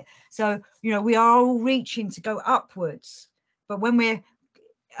above it. So, we are all reaching to go upwards. But when we're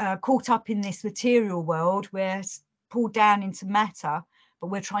caught up in this material world, we're pulled down into matter, but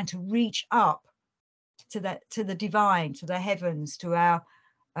we're trying to reach up to the divine, to the heavens, to our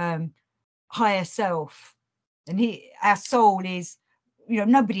higher self. And our soul is,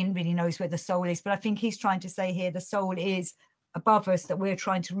 nobody really knows where the soul is, but I think he's trying to say here the soul is above us, that we're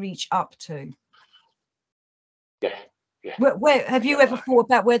trying to reach up to. Yeah. Where have you ever thought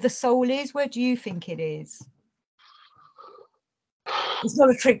about where the soul is? Where do you think it is? It's not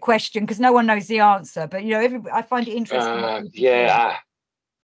a trick question because no one knows the answer, but I find it interesting.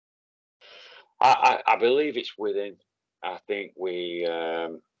 I believe it's within. I think we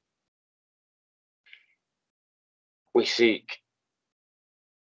seek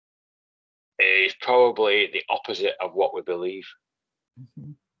is probably the opposite of what we believe.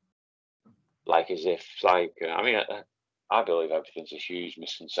 Like as if, I believe everything's a huge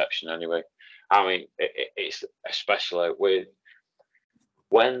misconception anyway. I mean, it's especially with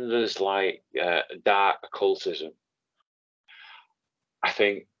when there's dark occultism. I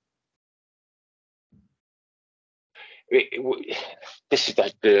think this is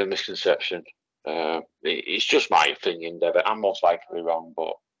the misconception. It's just my opinion, David. I'm most likely wrong,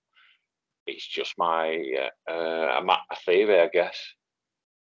 but it's just my theory, I guess.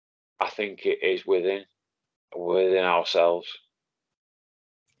 I think it is within ourselves.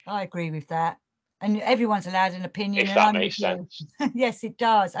 I agree with that. And everyone's allowed an opinion. If that makes sense. Yes, it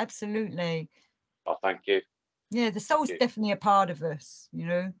does. Absolutely. Oh, thank you. Yeah, the soul's definitely a part of us,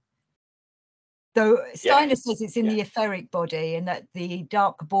 Though Steiner says it's in the etheric body, and that the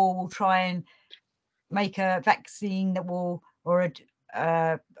dark cabal will try and make a vaccine that will, or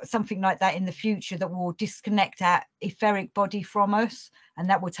something like that in the future, that will disconnect our etheric body from us, and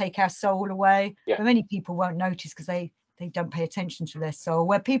that will take our soul away. Yeah. But many people won't notice because they don't pay attention to their soul,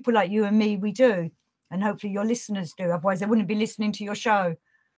 where people like you and me, we do, and hopefully your listeners do. Otherwise they wouldn't be listening to your show.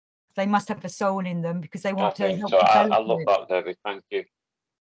 They must have a soul in them because they want to help. So I love that, Debbie. Thank you.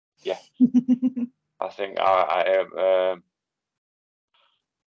 Yeah. I think I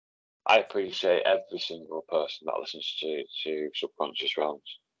appreciate every single person that listens to Subconscious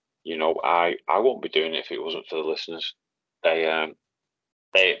Realms. I won't be doing it if it wasn't for the listeners. They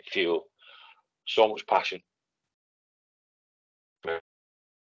feel so much passion.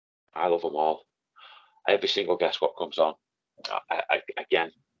 I love them all. Every single guest what comes on.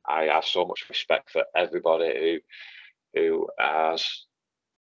 I have so much respect for everybody who has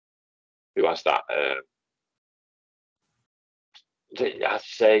that. I'd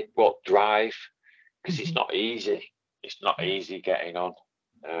say drive, because it's not easy. It's not easy getting on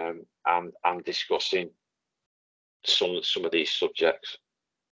and discussing some of these subjects.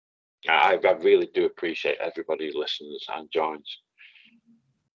 I really do appreciate everybody who listens and joins,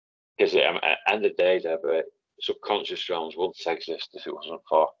 because at the end of the day, Subconscious Realms wouldn't exist if it wasn't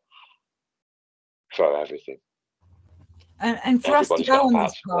for everything. And for us to go on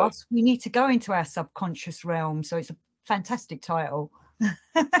this path, we need to go into our subconscious realm. So it's a fantastic title.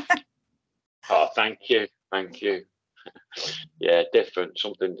 Oh, thank you. Yeah,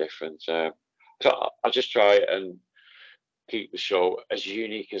 something different. So I'll just try and keep the show as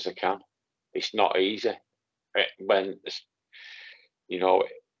unique as I can. It's not easy. When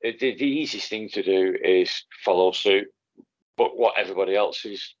the easiest thing to do is follow suit, but what everybody else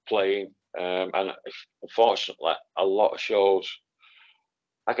is playing, and unfortunately, a lot of shows.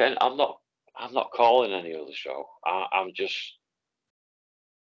 Again, I'm not calling any other show. I'm just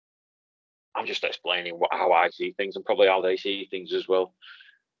explaining how I see things and probably how they see things as well.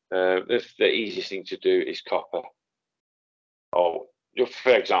 The easiest thing to do is copy. Or,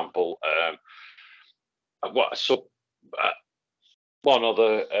 for example, one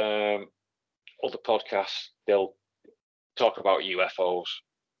other podcast, they'll talk about UFOs.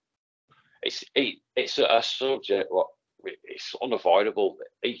 It's a subject it's unavoidable.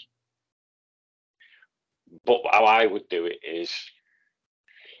 But how I would do it is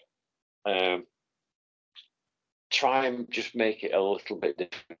try and just make it a little bit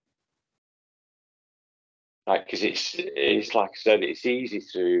different. Like, because it's like I said, it's easy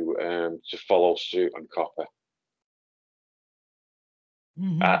to follow suit and copy.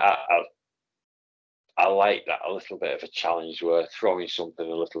 Mm-hmm. I like that, a little bit of a challenge where throwing something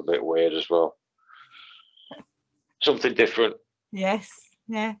a little bit weird as well. Something different. Yes,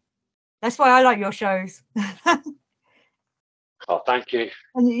 yeah. That's why I like your shows. Oh, thank you.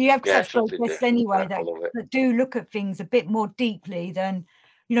 And you have such great guests anyway that do look at things a bit more deeply than,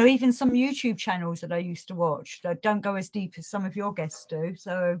 you know, even some YouTube channels that I used to watch that don't go as deep as some of your guests do.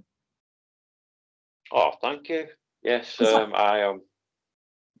 So. Oh, thank you. Yes,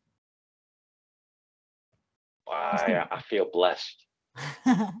 I feel blessed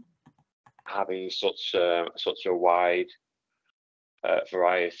having such a wide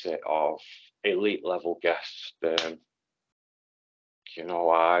variety of elite level guests. You know,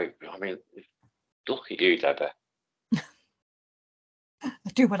 I mean, look at you, Debbie. I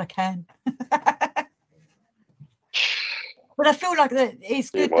do what I can. But I feel like that it's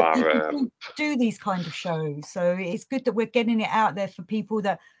good that people do these kind of shows. So it's good that we're getting it out there for people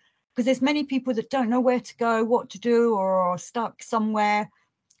that, because there's many people that don't know where to go, what to do, or are stuck somewhere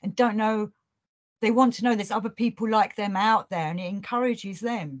and don't know. They want to know there's other people like them out there, and it encourages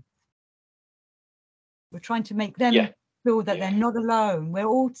them. We're trying to make them feel that they're not alone. We're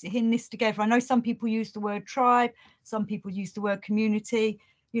all in this together. I know some people use the word tribe, some people use the word community.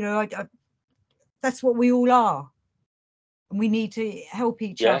 You know, that's what we all are. And we need to help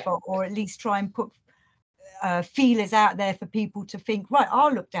each other, or at least try and put feelers out there for people to think, right,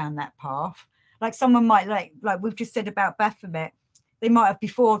 I'll look down that path. Like someone might, like we've just said about Baphomet, they might have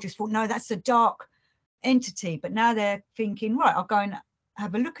before just thought, no, that's a dark entity, but now they're thinking, right, I'll go and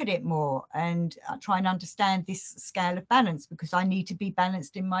have a look at it more and try and understand this scale of balance, because I need to be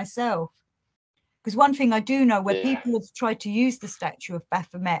balanced in myself. Because one thing I do know, where people have tried to use the statue of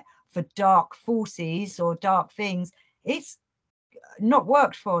Baphomet for dark forces or dark things, it's not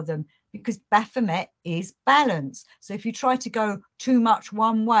worked for them, because Baphomet is balance. So if you try to go too much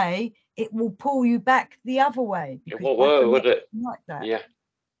one way, it will pull you back the other way. It will work, would it? Like that. Yeah.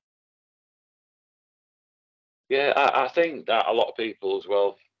 Yeah, I think that a lot of people as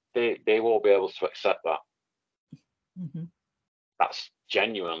well, they won't be able to accept that. Mm-hmm. That's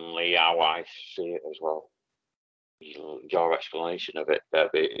genuinely how I see it as well. Your explanation of it,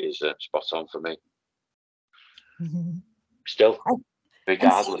 Debbie, is spot on for me. Mm-hmm. Still,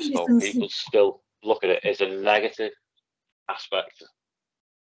 regardless, though, people still look at it as a negative aspect.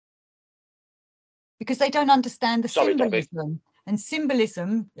 Because they don't understand the symbolism. Debbie. And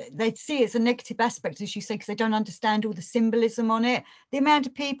symbolism, they see it as a negative aspect, as you say, because they don't understand all the symbolism on it. The amount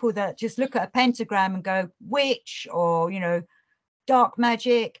of people that just look at a pentagram and go, witch, or, you know, dark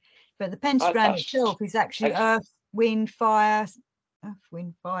magic. But the pentagram itself is actually earth, wind, fire,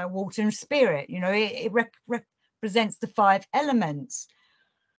 water, and spirit. You know, it represents the 5 elements.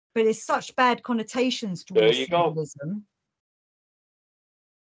 But it's such bad connotations towards symbolism.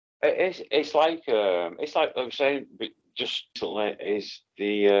 It's like I was saying just recently, is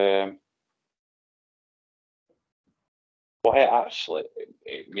the what it actually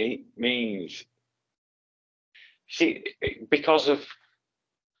means. See, because of, I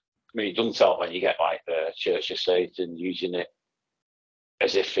mean, it doesn't help when you get like the Church of Satan using it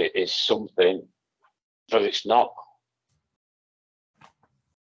as if it is something, but it's not.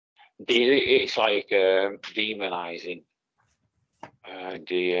 It's like demonizing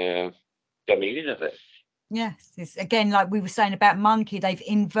the meaning of it. Yes, it's again like we were saying about monkey. They've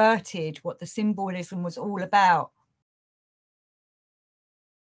inverted what the symbolism was all about.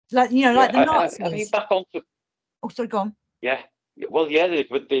 Like, you know, like the Nazis. I mean, back on to. Oh, sorry, go on. Yeah, well, yeah,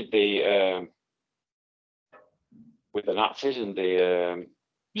 with the Nazis and the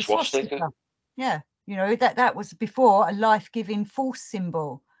swastika. Yeah, you know, that was before a life-giving force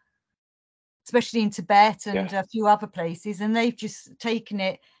symbol, especially in Tibet and a few other places, and they've just taken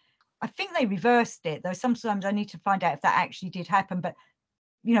it. I think they reversed it, though. Sometimes I need to find out if that actually did happen. But,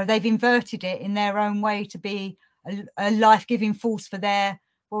 you know, they've inverted it in their own way to be a life-giving force for their,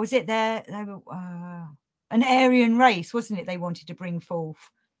 what was it? They were an Aryan race, wasn't it? They wanted to bring forth.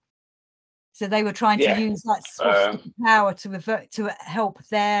 So they were trying to use that swastika power to help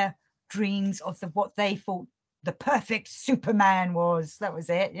their dreams of what they thought the perfect Superman was. That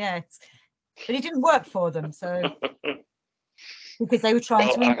was it. Yes, but it didn't work for them. So. Because they were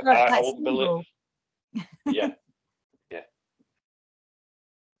trying to invert that symbol. Yeah.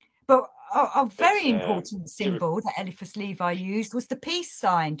 But a very important symbol that Eliphas Levi used was the peace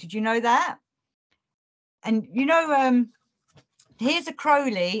sign. Did you know that? And you know, here's a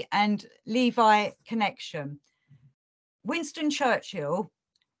Crowley and Levi connection. Winston Churchill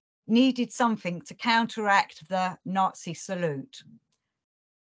needed something to counteract the Nazi salute.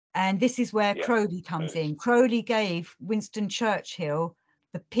 And this is where Crowley comes in. Crowley gave Winston Churchill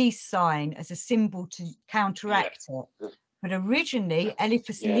the peace sign as a symbol to counteract it. But originally,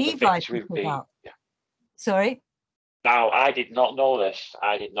 Eliphas Levi picked it up. Sorry? Now, I did not know this.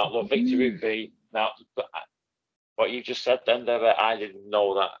 I did not know Victory V. Now, what you just said then, Deborah, I didn't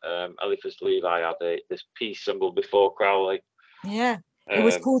know that Eliphas Levi had this peace symbol before Crowley. Yeah, it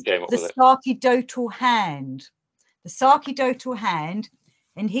was called the sacerdotal hand. The sacerdotal hand,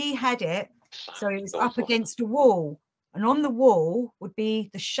 and he had it, so it was up against a wall. And on the wall would be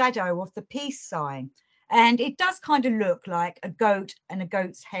the shadow of the peace sign. And it does kind of look like a goat and a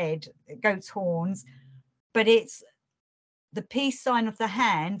goat's head, goat's horns, but it's the peace sign of the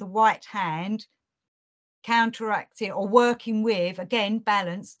hand, the white hand, counteracting or working with, again,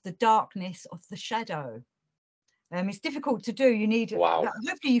 balance the darkness of the shadow. It's difficult to do. You need,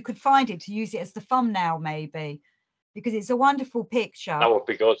 hopefully you could find it to use it as the thumbnail maybe, because it's a wonderful picture. That would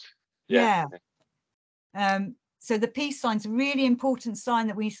be good. Yeah. So the peace sign's a really important sign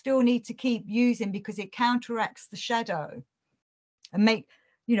that we still need to keep using because it counteracts the shadow and make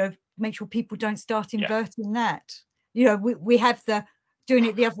sure people don't start inverting that. You know, we have the doing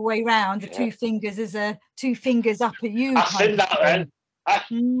it the other way around, the two fingers as a two fingers up at you. I've seen that then.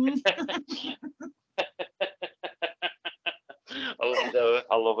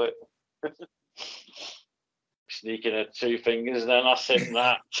 I love it. Sneaking at two fingers, then I seen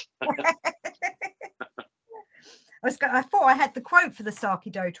that. I thought I had the quote for the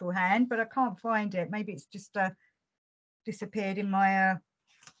sacerdotal hand, but I can't find it. Maybe it's just disappeared in my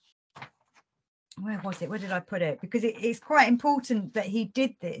where was it? Where did I put it? Because it's quite important that he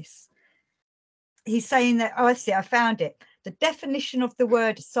did this. He's saying that, I see, I found it. The definition of the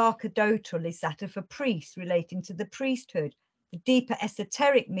word sacerdotal is that of a priest relating to the priesthood. The deeper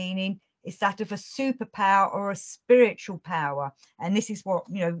esoteric meaning is that of a superpower or a spiritual power. And this is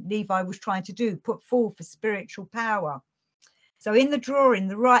what, Levi was trying to do, put forth a spiritual power. So in the drawing,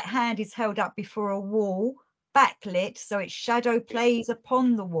 the right hand is held up before a wall, backlit, so its shadow plays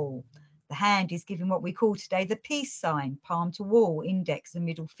upon the wall. The hand is given what we call today the peace sign, palm to wall, index and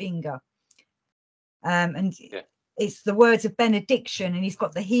middle finger. It's the words of benediction, and he's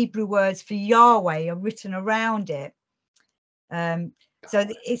got the Hebrew words for Yahweh are written around it. So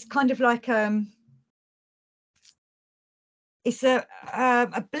it's kind of like it's a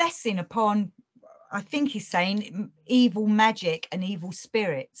blessing upon, I think he's saying, evil magic and evil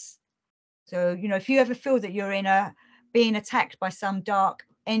spirits. So if you ever feel that you're being attacked by some dark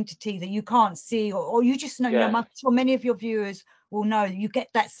entity that you can't see, or you just know, I'm sure many of your viewers will know, you get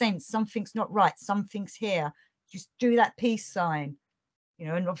that sense something's not right, something's here. Just do that peace sign,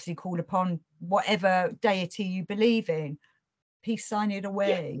 and obviously call upon whatever deity you believe in. Peace sign it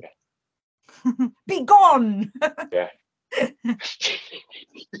away. Be gone. And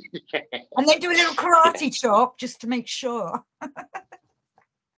then do a little karate chop just to make sure.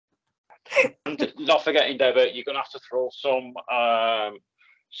 And not forgetting, Deborah, you're going to have to throw some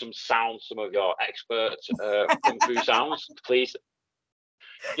sounds, some of your expert kung fu sounds, please.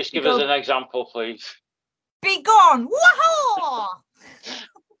 Just give us an example, please. Be gone. Whoa!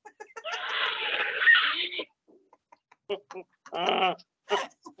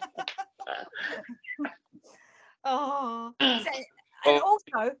 And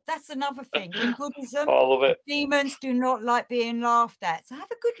also, that's another thing. In Buddhism, demons do not like being laughed at. So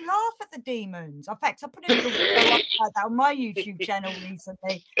have a good laugh at the demons. In fact, I put a little video up like that on my YouTube channel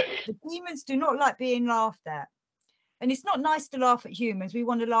recently. The demons do not like being laughed at. And it's not nice to laugh at humans. We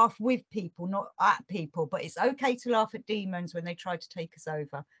want to laugh with people, not at people. But it's okay to laugh at demons when they try to take us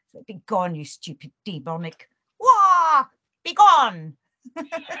over. So be gone, you stupid demonic. Wah! Be gone.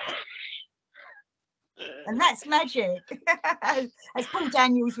 And that's magic, as Paul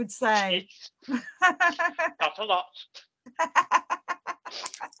Daniels would say. Not a lot.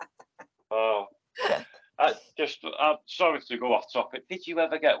 I'm sorry to go off topic. Did you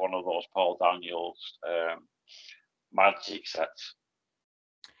ever get one of those Paul Daniels magic sets?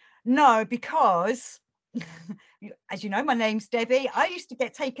 No, because as you know, my name's Debbie. I used to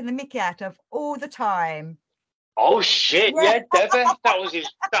get taken the mickey out of all the time. Oh shit! Yeah, Debbie. That was his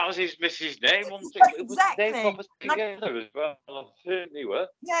missus' name. Exactly. They put together as well. I certainly were.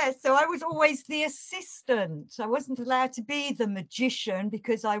 Yeah, so I was always the assistant. I wasn't allowed to be the magician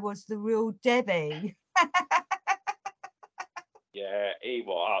because I was the real Debbie. Yeah, he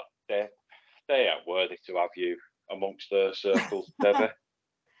was. They are worthy to have you amongst their circles, Debbie.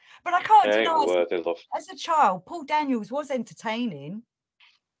 But I can't They deny, were, they loved. as a child, Paul Daniels was entertaining.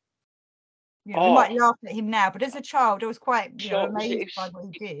 You know, we might laugh at him now, but as a child, I was quite, amazed by what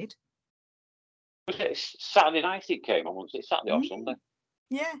he did. Was it Saturday night it came on? Was it Saturday or Sunday?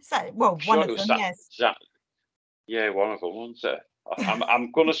 Yeah, well, one of them, yes. Yeah, one of them, wasn't it?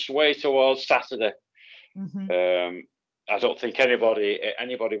 I'm going to sway towards Saturday. I don't think anybody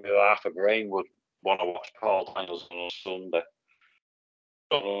with half a brain would want to watch Paul Daniels on Sunday.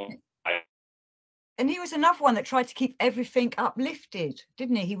 And he was another one that tried to keep everything uplifted,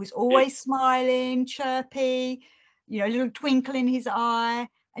 didn't he? He was always smiling, chirpy, a little twinkle in his eye,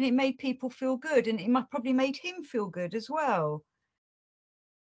 and it made people feel good, and it probably made him feel good as well.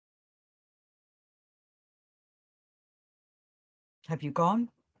 Have you gone?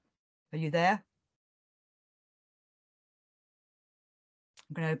 Are you there?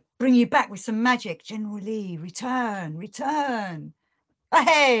 I'm going to bring you back with some magic. General Lee, return. Oh,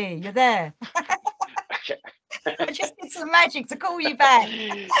 hey, you're there. I just did some magic to call you back.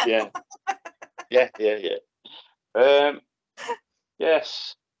 Yeah.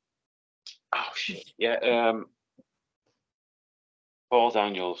 Yes. Oh shit. Yeah. Paul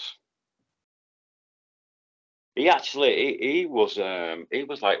Daniels. He actually he was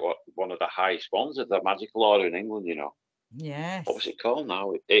like one of the highest ones of the Magical Order in England. Yes. What was it called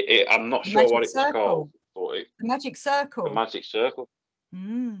now? I'm not sure Magic what it was Circle. called. But the Magic Circle. The Magic Circle.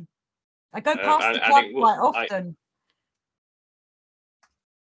 I go past the club quite often.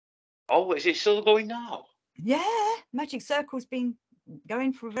 Oh, is it still going now? Yeah, Magic Circle's been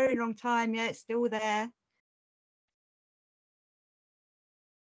going for a very long time. Yeah, it's still there.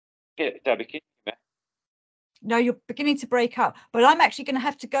 Yeah, Debbie, can you hear me? No, you're beginning to break up, but I'm actually going to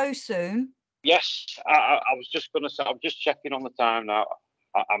have to go soon. Yes, I was just going to say, I'm just checking on the time now.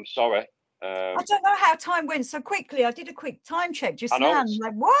 I'm sorry. I don't know how time went so quickly. I did a quick time check just now. I'm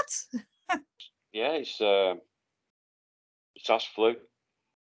like, what? Yeah, it's as flu.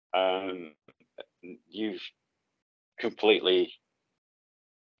 You've completely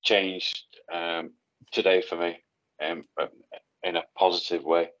changed today for me in a positive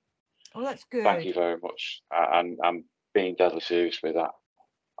way. Oh, that's good. Thank you very much. I'm being deadly serious with that.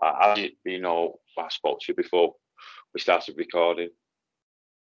 I spoke to you before we started recording.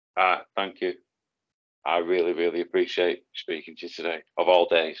 Thank you. I really, really appreciate speaking to you today, of all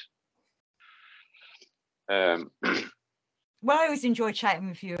days. Well, I always enjoy chatting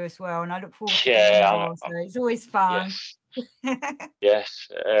with you as well, and I look forward to getting more. So it's always fun. Yes,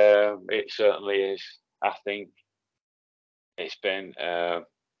 it certainly is. I think it's been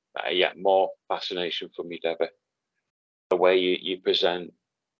yet more fascination from you, Debbie. The way you present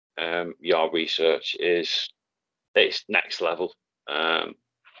your research it's next level. I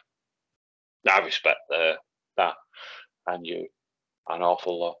respect that and you an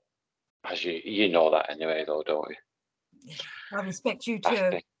awful lot, as you know that anyway, though, don't you? I respect you too,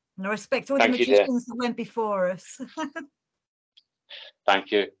 and I respect all the magicians that went before us.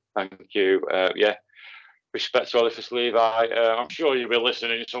 Thank you. Yeah, respect to Eliphas, Levi. I'm sure you'll be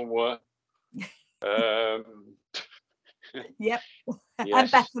listening somewhere. Yep. Yes,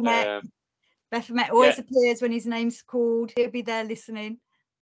 and Baphomet. Baphomet always appears when his name's called. He'll be there listening.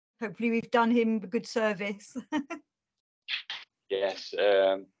 Hopefully we've done him a good service. Yes.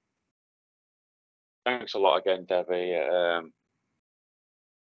 Thanks a lot again, Debbie. I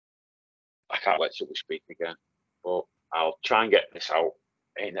can't wait till we speak again. But I'll try and get this out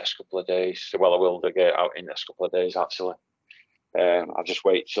in the next couple of days. Well, I will get it out in the next couple of days, actually. I'll just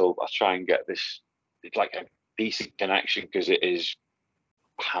wait till I try and get this. It's like a decent connection because it is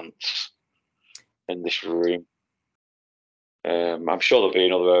pants in this room. I'm sure there'll be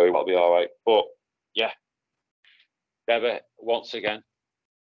another area that'll be all right. But yeah, Debbie, once again,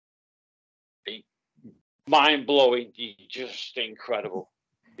 mind blowing. You're just incredible.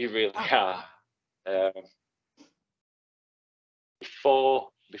 You really are. Before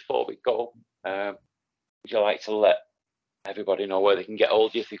we go, would you like to let everybody know where they can get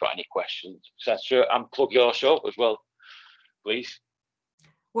hold of you if they've got any questions, etc., and plug your show as well, please?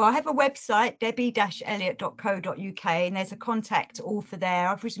 Well, I have a website, debbie-elliott.co.uk, and there's a contact author there.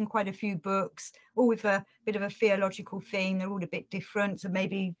 I've written quite a few books, all with a bit of a theological theme. They're all a bit different, so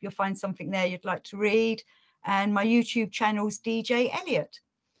maybe you'll find something there you'd like to read. And my YouTube channel's DJ Elliott.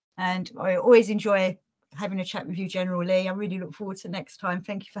 And I always enjoy having a chat with you, General Lee. I really look forward to next time.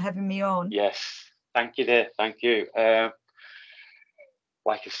 Thank you for having me on. Yes, thank you, dear. Thank you.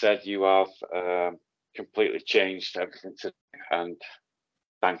 Like I said, you have completely changed everything today, and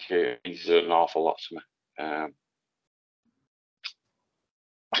thank you. It means an awful lot to me.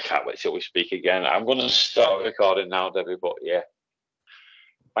 I can't wait till we speak again. I'm going to start recording now, Debbie, but yeah,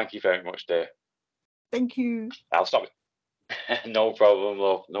 Thank you very much, dear. Thank you. I'll stop it. No problem,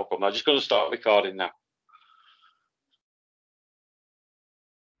 love. No problem. I'm just going to start recording now.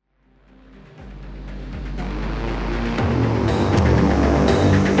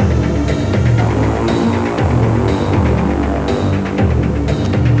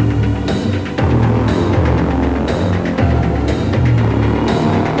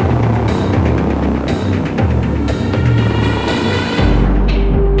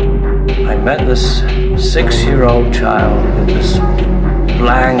 I met this 6-year-old child with this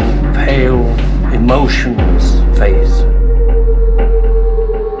blank, pale, emotionless face.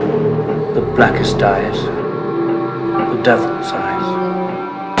 The blackest eyes, the devil's eyes.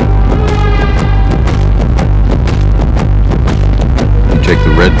 You take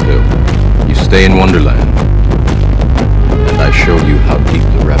the red pill, you stay in Wonderland, and I show you how deep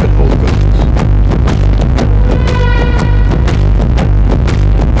the rabbit